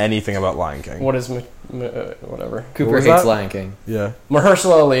doesn't know anything about Lion King. What is whatever? Cooper was hates that? Lion King. Yeah.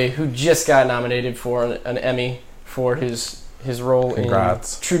 Mahershala Ali, who just got nominated for an Emmy for his role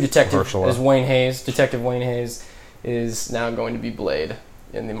Congrats, in True Detective Mahershala. as Wayne Hayes. Detective Wayne Hayes is now going to be Blade.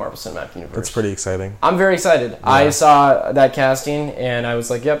 in the Marvel Cinematic Universe. That's pretty exciting. I'm very excited. I saw that casting and I was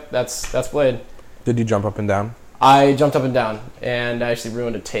like, "Yep, that's Blade." Did you jump up and down? I jumped up and down, and I actually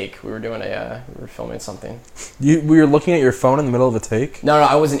ruined a take. We were filming something. We were looking at your phone in the middle of a take? No,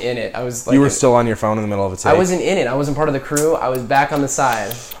 I wasn't in it. I was like, You were still on your phone in the middle of a take? I wasn't in it. I wasn't part of the crew. I was back on the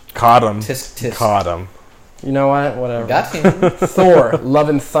side. Caught him. Tisk tisk. Caught him. You know what? Whatever. Got him. Thor: Love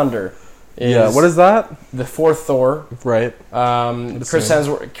and Thunder. Yeah, what is that? the fourth Thor? Right. Chris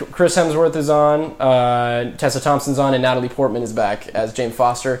Hemsworth is on. Tessa Thompson's on, and Natalie Portman is back as Jane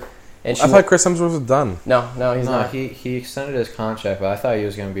Foster. And I thought Chris Hemsworth was done. No, he's No, not. he extended his contract, but I thought he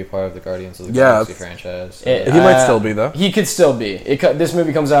was going to be part of the Guardians of the Yeah, Galaxy franchise. It- He might still be, though. He could still be. This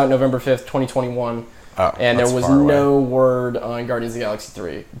movie comes out November 5th, 2021. Oh, And there that's was far away. no word on Guardians of the Galaxy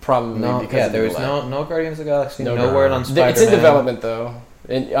 3. Probably because of the there was delay. no Guardians of the Galaxy, no No. word on Spider-Man. It's in development though.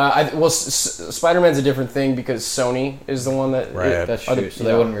 And Spider-Man's a different thing because Sony is the one that. Right. That's Are true. they- So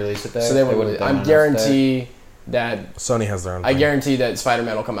they yeah. wouldn't release it there? So they would. wouldn't I done it guarantee that. Sony has their own I thing. guarantee that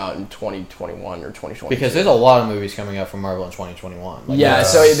Spider-Man will come out in 2021 or 2020. because there's a lot of movies coming out from Marvel in 2021. Like, Yeah, there's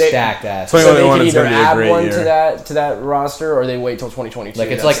so they- stacked ass. So they 2021 could is either gonna be a add great one year. to that roster, or they wait till 2022. Like,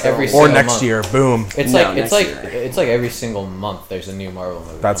 it's That's like the every only- single Or next month. year. Boom. It's No, like next year. it's like every single month there's a new Marvel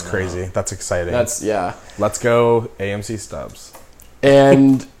movie. That's coming out. crazy. That's exciting. That's yeah. Let's go AMC Stubs.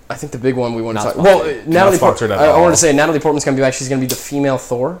 And I think the big one we want to Not talk. Well, sponsored. Natalie. sponsored at I all. want to say Natalie Portman's gonna be back. She's gonna be the female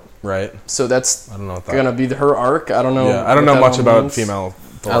Thor. Right? So that's I don't know what that gonna be her arc. I don't know. Yeah, I don't what know that much all about means. female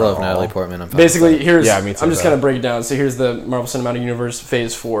Thor I love at all. Natalie Portman. I'm fine Basically, with here's. Yeah, me too, I'm just though. gonna break it down. So here's the Marvel Cinematic Universe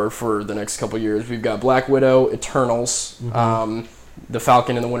Phase 4 for the next couple years. We've got Black Widow, Eternals, the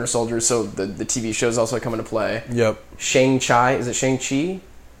Falcon and the Winter Soldier. So the TV shows also come into play. Yep. Shang-Chi. Is it Shang-Chi?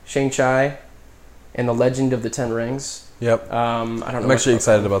 Shang-Chi, and the Legend of the Ten Rings. Yep. I don't know. I'm much actually about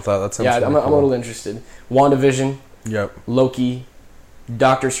excited that. about that. That sounds Yeah, I'm really a cool. little interested. WandaVision, Yep. Loki,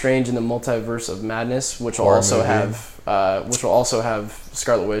 Doctor Strange and the Multiverse of Madness, which will Horror also movie. have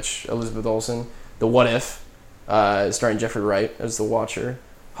Scarlet Witch, Elizabeth Olsen, The What If, starring Jeffrey Wright as the Watcher,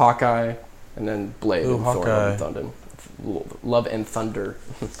 Hawkeye, and then Blade Ooh, and Thor: Hawkeye. Love and Thunder.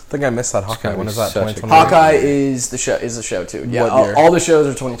 I think I missed that Hawkeye. gonna When be is that? such a 2020? Hawkeye is the show too. Yeah, What year? all the shows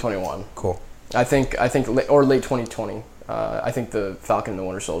are 2021. Cool. I think or late 2020. I think the Falcon and the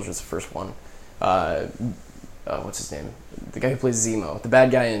Winter Soldier is the first one. What's his name? The guy who plays Zemo, the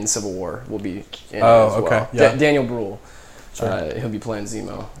bad guy in Civil War, will be in it Oh, as well. okay, yeah. Daniel Bruhl. Sure. He'll be playing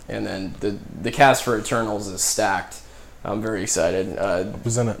Zemo, and then the cast for Eternals is stacked. I'm very excited.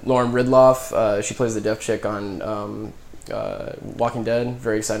 Who's in it? Lauren Ridloff, she plays the deaf chick on Walking Dead.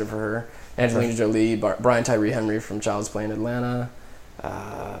 Very excited for her. Angelina Jolie, Brian Tyree Henry from Child's Play in Atlanta.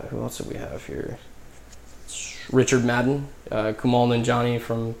 Who else do we have here? Richard Madden, Kumail Nanjiani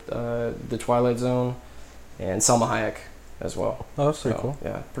from The Twilight Zone, and Salma Hayek as well. Oh, that's pretty So, cool.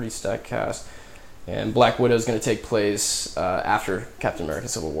 Yeah, pretty stacked cast. And Black Widow is going to take place after Captain America: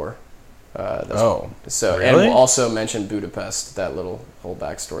 Civil War. So and really? we'll also mention Budapest, that little whole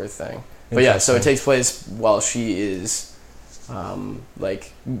backstory thing. But yeah, so it Interesting. takes place while she is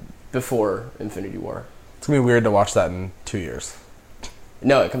like before Infinity War. It's gonna be weird to watch that in 2 years.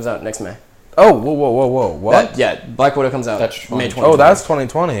 No, it comes out next May. Oh, whoa! What? Yeah, Black Widow comes out That's May 2020. 2020. Oh, that's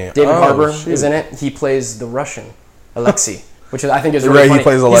 2020. David oh, Harbour shoot. is in it. He plays the Russian, Alexei, which I think is Right, really he funny.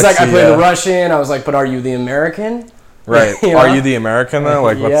 plays He's like, I Alexei, play the yeah. Russian. I was like, but are you the American? Right. You know? Are you the American though?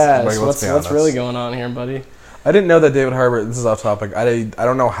 Like, let's, yes. like, let's be honest. What's really going on here, buddy? I didn't know that David Harbour. This is off topic. I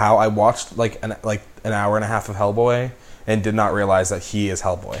don't know how I watched like an hour and a half of Hellboy and did not realize that he is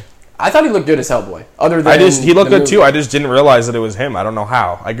Hellboy. I thought he looked good as Hellboy. Other than He looked the good too. movie. I just didn't realize that it was him. I don't know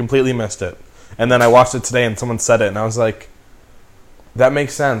how. I completely missed it. And then I watched it today and someone said it and I was like, that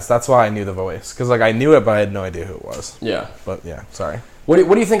makes sense. That's why I knew the voice because like I knew it but I had no idea who it was. Yeah. But yeah, sorry. What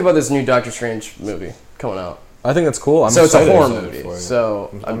do you think about this new Doctor Strange movie coming out? I think it's cool. I'm So it's a excited. horror excited movie. for it.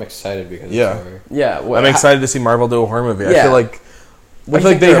 So I'm excited because Yeah. it's horror. yeah, I'm excited to see Marvel do a horror movie. I Yeah. feel like What do you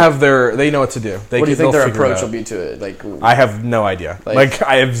think they their- have they know what to do. What do you think they'll their figure it approach out. will be to it? Like, I have no idea. Like- Like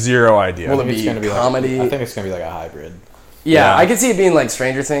I have zero idea. Will I think it it's be gonna be comedy? Like, I think it's gonna be like a hybrid. yeah, Yeah. I could see it being like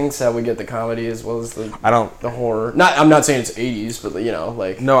Stranger Things, how we get the comedy as well as the I don't. horror. I'm not saying it's 80s, but you know,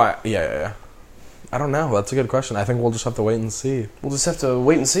 like No, yeah. I don't know. That's a good question. I think we'll just have to wait and see. we'll just have to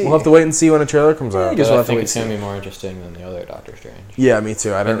wait and see. We'll have to wait and see when a trailer comes I out. guess But we'll I have to think wait it's and gonna see. be more interesting than the other Doctor Strange. Yeah, me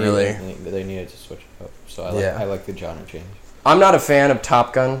too. I don't really. They needed to switch it up, so Yeah. I like the genre change. I'm not a fan of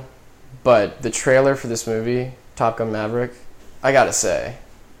Top Gun, but the trailer for this movie, Top Gun Maverick, I gotta say,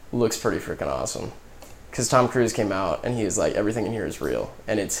 looks pretty freaking awesome. Because Tom Cruise came out and he was like, everything in here is real,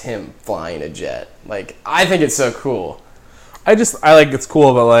 and it's him flying a jet. Like, I think it's so cool. I like it's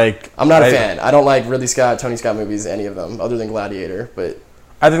cool, but like I'm not a fan. I don't like Ridley Scott, Tony Scott movies, any of them, other than Gladiator. But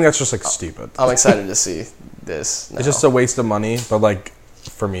I think that's just like stupid. I'm excited to see this. Now. It's just a waste of money, but like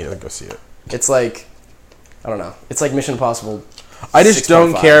for me to go see it. It's like, I don't know. It's like Mission Impossible. I just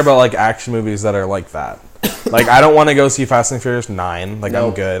don't 6.5. care about like action movies that are like that. Like I don't want to go see Fast and Furious 9. Like I'm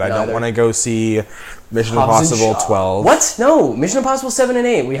Nope, good. I don't neither. want to go see Mission Hobbs and Impossible Shaw. 12. What? No, Mission Impossible 7 and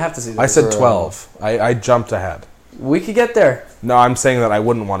 8. We have to see. Those. I said Bro. 12. I jumped ahead. we could get there. No, I'm saying that I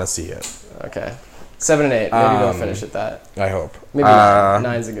wouldn't want to see it. Okay, 7 and 8. Maybe we'll finish at that. I hope. Maybe 9.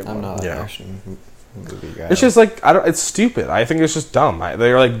 9's a good I'm one. not Yeah. an action movie guy. It's just like it's stupid. I think it's just dumb.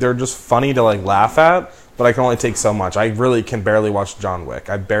 They're just funny to like laugh at, but I can only take so much. I really can barely watch John Wick.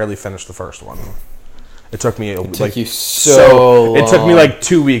 I barely finished the first one. It took me It took like you so It took me long. like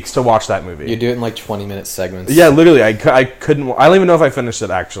 2 weeks to watch that movie. You do it in like 20-minute segments. Yeah, literally, I couldn't. I don't even know if I finished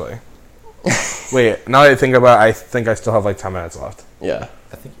it actually. Wait, now that I think about it, I think I still have like 10 minutes left. Yeah.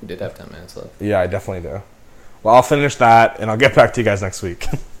 I think you did have 10 minutes left. Yeah, I definitely do. Well, I'll finish that, and I'll get back to you guys next week.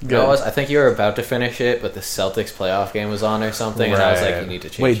 You know what it was? I think you were about to finish it, but the Celtics playoff game was on or something, and I was like, you need to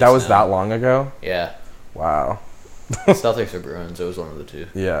change Wait, this that was now. that long ago? Yeah. Wow. Celtics or Bruins, it was one of the two.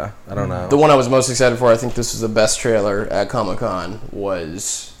 Yeah, I don't know. The one I was most excited for, I think this was the best trailer at Comic-Con,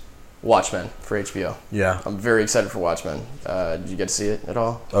 was Watchmen for HBO. Yeah. I'm very excited for Watchmen. Did you get to see it at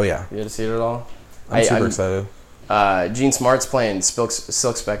all? Oh yeah. You get to see it at all? I'm super excited. Jean Smart's playing Silk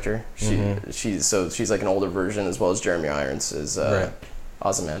Spectre. She's like an older version, as well as Jeremy Irons is Right.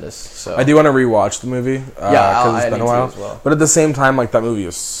 Ozymandias. So I do want to rewatch the movie. Yeah, because I it's been need a to while. as well. But at the same time, like that movie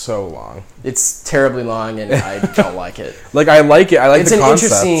is so long. It's terribly long, and I don't like it. Like I like it. I like It's the an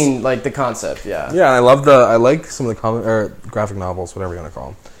concept. interesting, like the concept. Yeah. Yeah, and I like some of the comic or graphic novels, whatever you want to call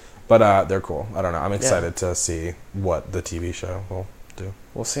them. But they're cool. I don't know. I'm excited to see what the TV show will do.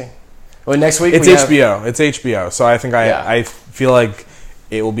 We'll see. Well, next week It's we have- HBO. It's HBO. So I think Yeah. I feel like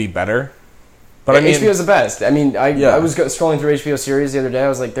it will be better. But I mean, HBO's the best. I mean, I Yeah. was scrolling through HBO series the other day. I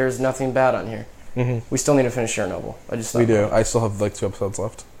was like, "There's nothing bad on here." Mhm. We still need to finish Chernobyl. I just we thought- do. I still have like 2 episodes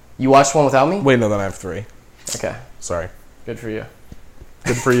left. You watched one without me? Wait, no, then I have 3. Okay, Sorry. good for you.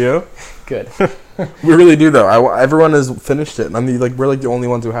 Good for you. Good. We really do though. Everyone has finished it, and we're like the only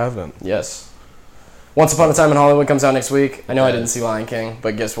ones who haven't. Yes. Once Upon a Time in Hollywood comes out next week. I know I didn't see Lion King,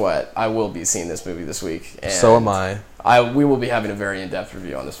 but guess what? I will be seeing this movie this week. And So am I. We will be having a very in-depth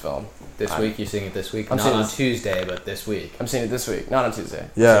review on this film. This week, you're seeing it this week? I'm Not seeing on this- Tuesday, but this week. I'm seeing it this week, not on Tuesday. I'm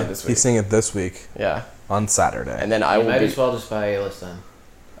Yeah, seeing it this week. he's seeing it this week Yeah, on Saturday. and then I You will might be. as well just buy a list then.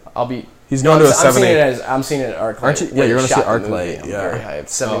 I'll be. He's No, going to a I'm seeing it 70, as I'm seeing it at ArcLight. Aren't you- yeah, where you're they gonna see shot the ArcLight, movie. I'm yeah. very hyped.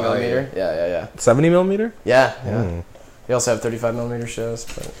 70 Oh, are you? millimeter. Yeah. 70 millimeter. Yeah. Mm. They also have 35 millimeter shows.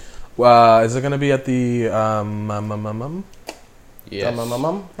 But Is it going to be at the Yes.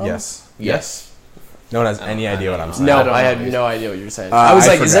 Yes. Yes. No one has I don't- any I idea don't what I'm know. saying. No, I don't I had know. no idea what you were saying. Uh, I was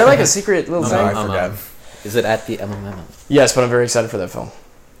I like, is there forget. like a secret little No, thing? I forget. Is it at the MMM? Yes, but I'm very excited for that film,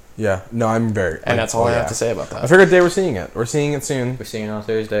 Yeah. No, I'm very. and that's all I have to say about I that. forget day we're seeing it. We're seeing it soon. We're seeing it on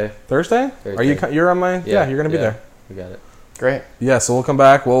Thursday. Thursday? Are you? Thursday. You're on my. Yeah, you're gonna be there. We got it. Great. Yeah. So we'll come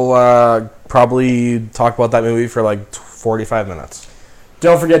back. We'll probably talk about that movie for like 45 minutes.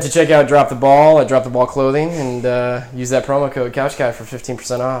 Don't forget to check out Drop the Ball at Drop the Ball Clothing and use that promo code CouchCat for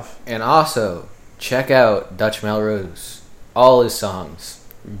 15% off. And also, check out Dutch Melrose. All his songs.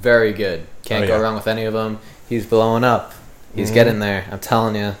 Very good. Can't Oh, go yeah. wrong with any of them. He's blowing up. He's getting there. I'm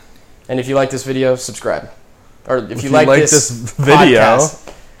telling you. And if you like this video, subscribe. Or if you you like, like this video, podcast,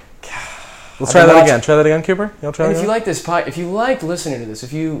 let's I've try been that watching- again. Try that again, Cooper. You'll try and that if you again? like this if you liked listening to this,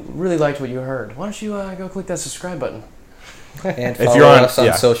 if you really liked what you heard, why don't you go click that subscribe button? And If follow you're on- us on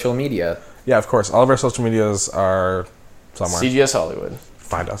yeah. social media. Yeah, of course. All of our social medias are somewhere. CGS Hollywood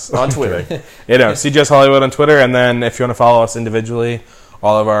Find us on Twitter. CGS Hollywood on Twitter, and then if you want to follow us individually,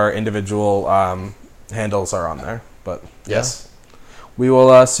 all of our individual handles are on there. But Yes. we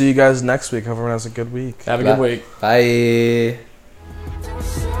will see you guys next week. Hope everyone has a good week. Have a good week. Bye.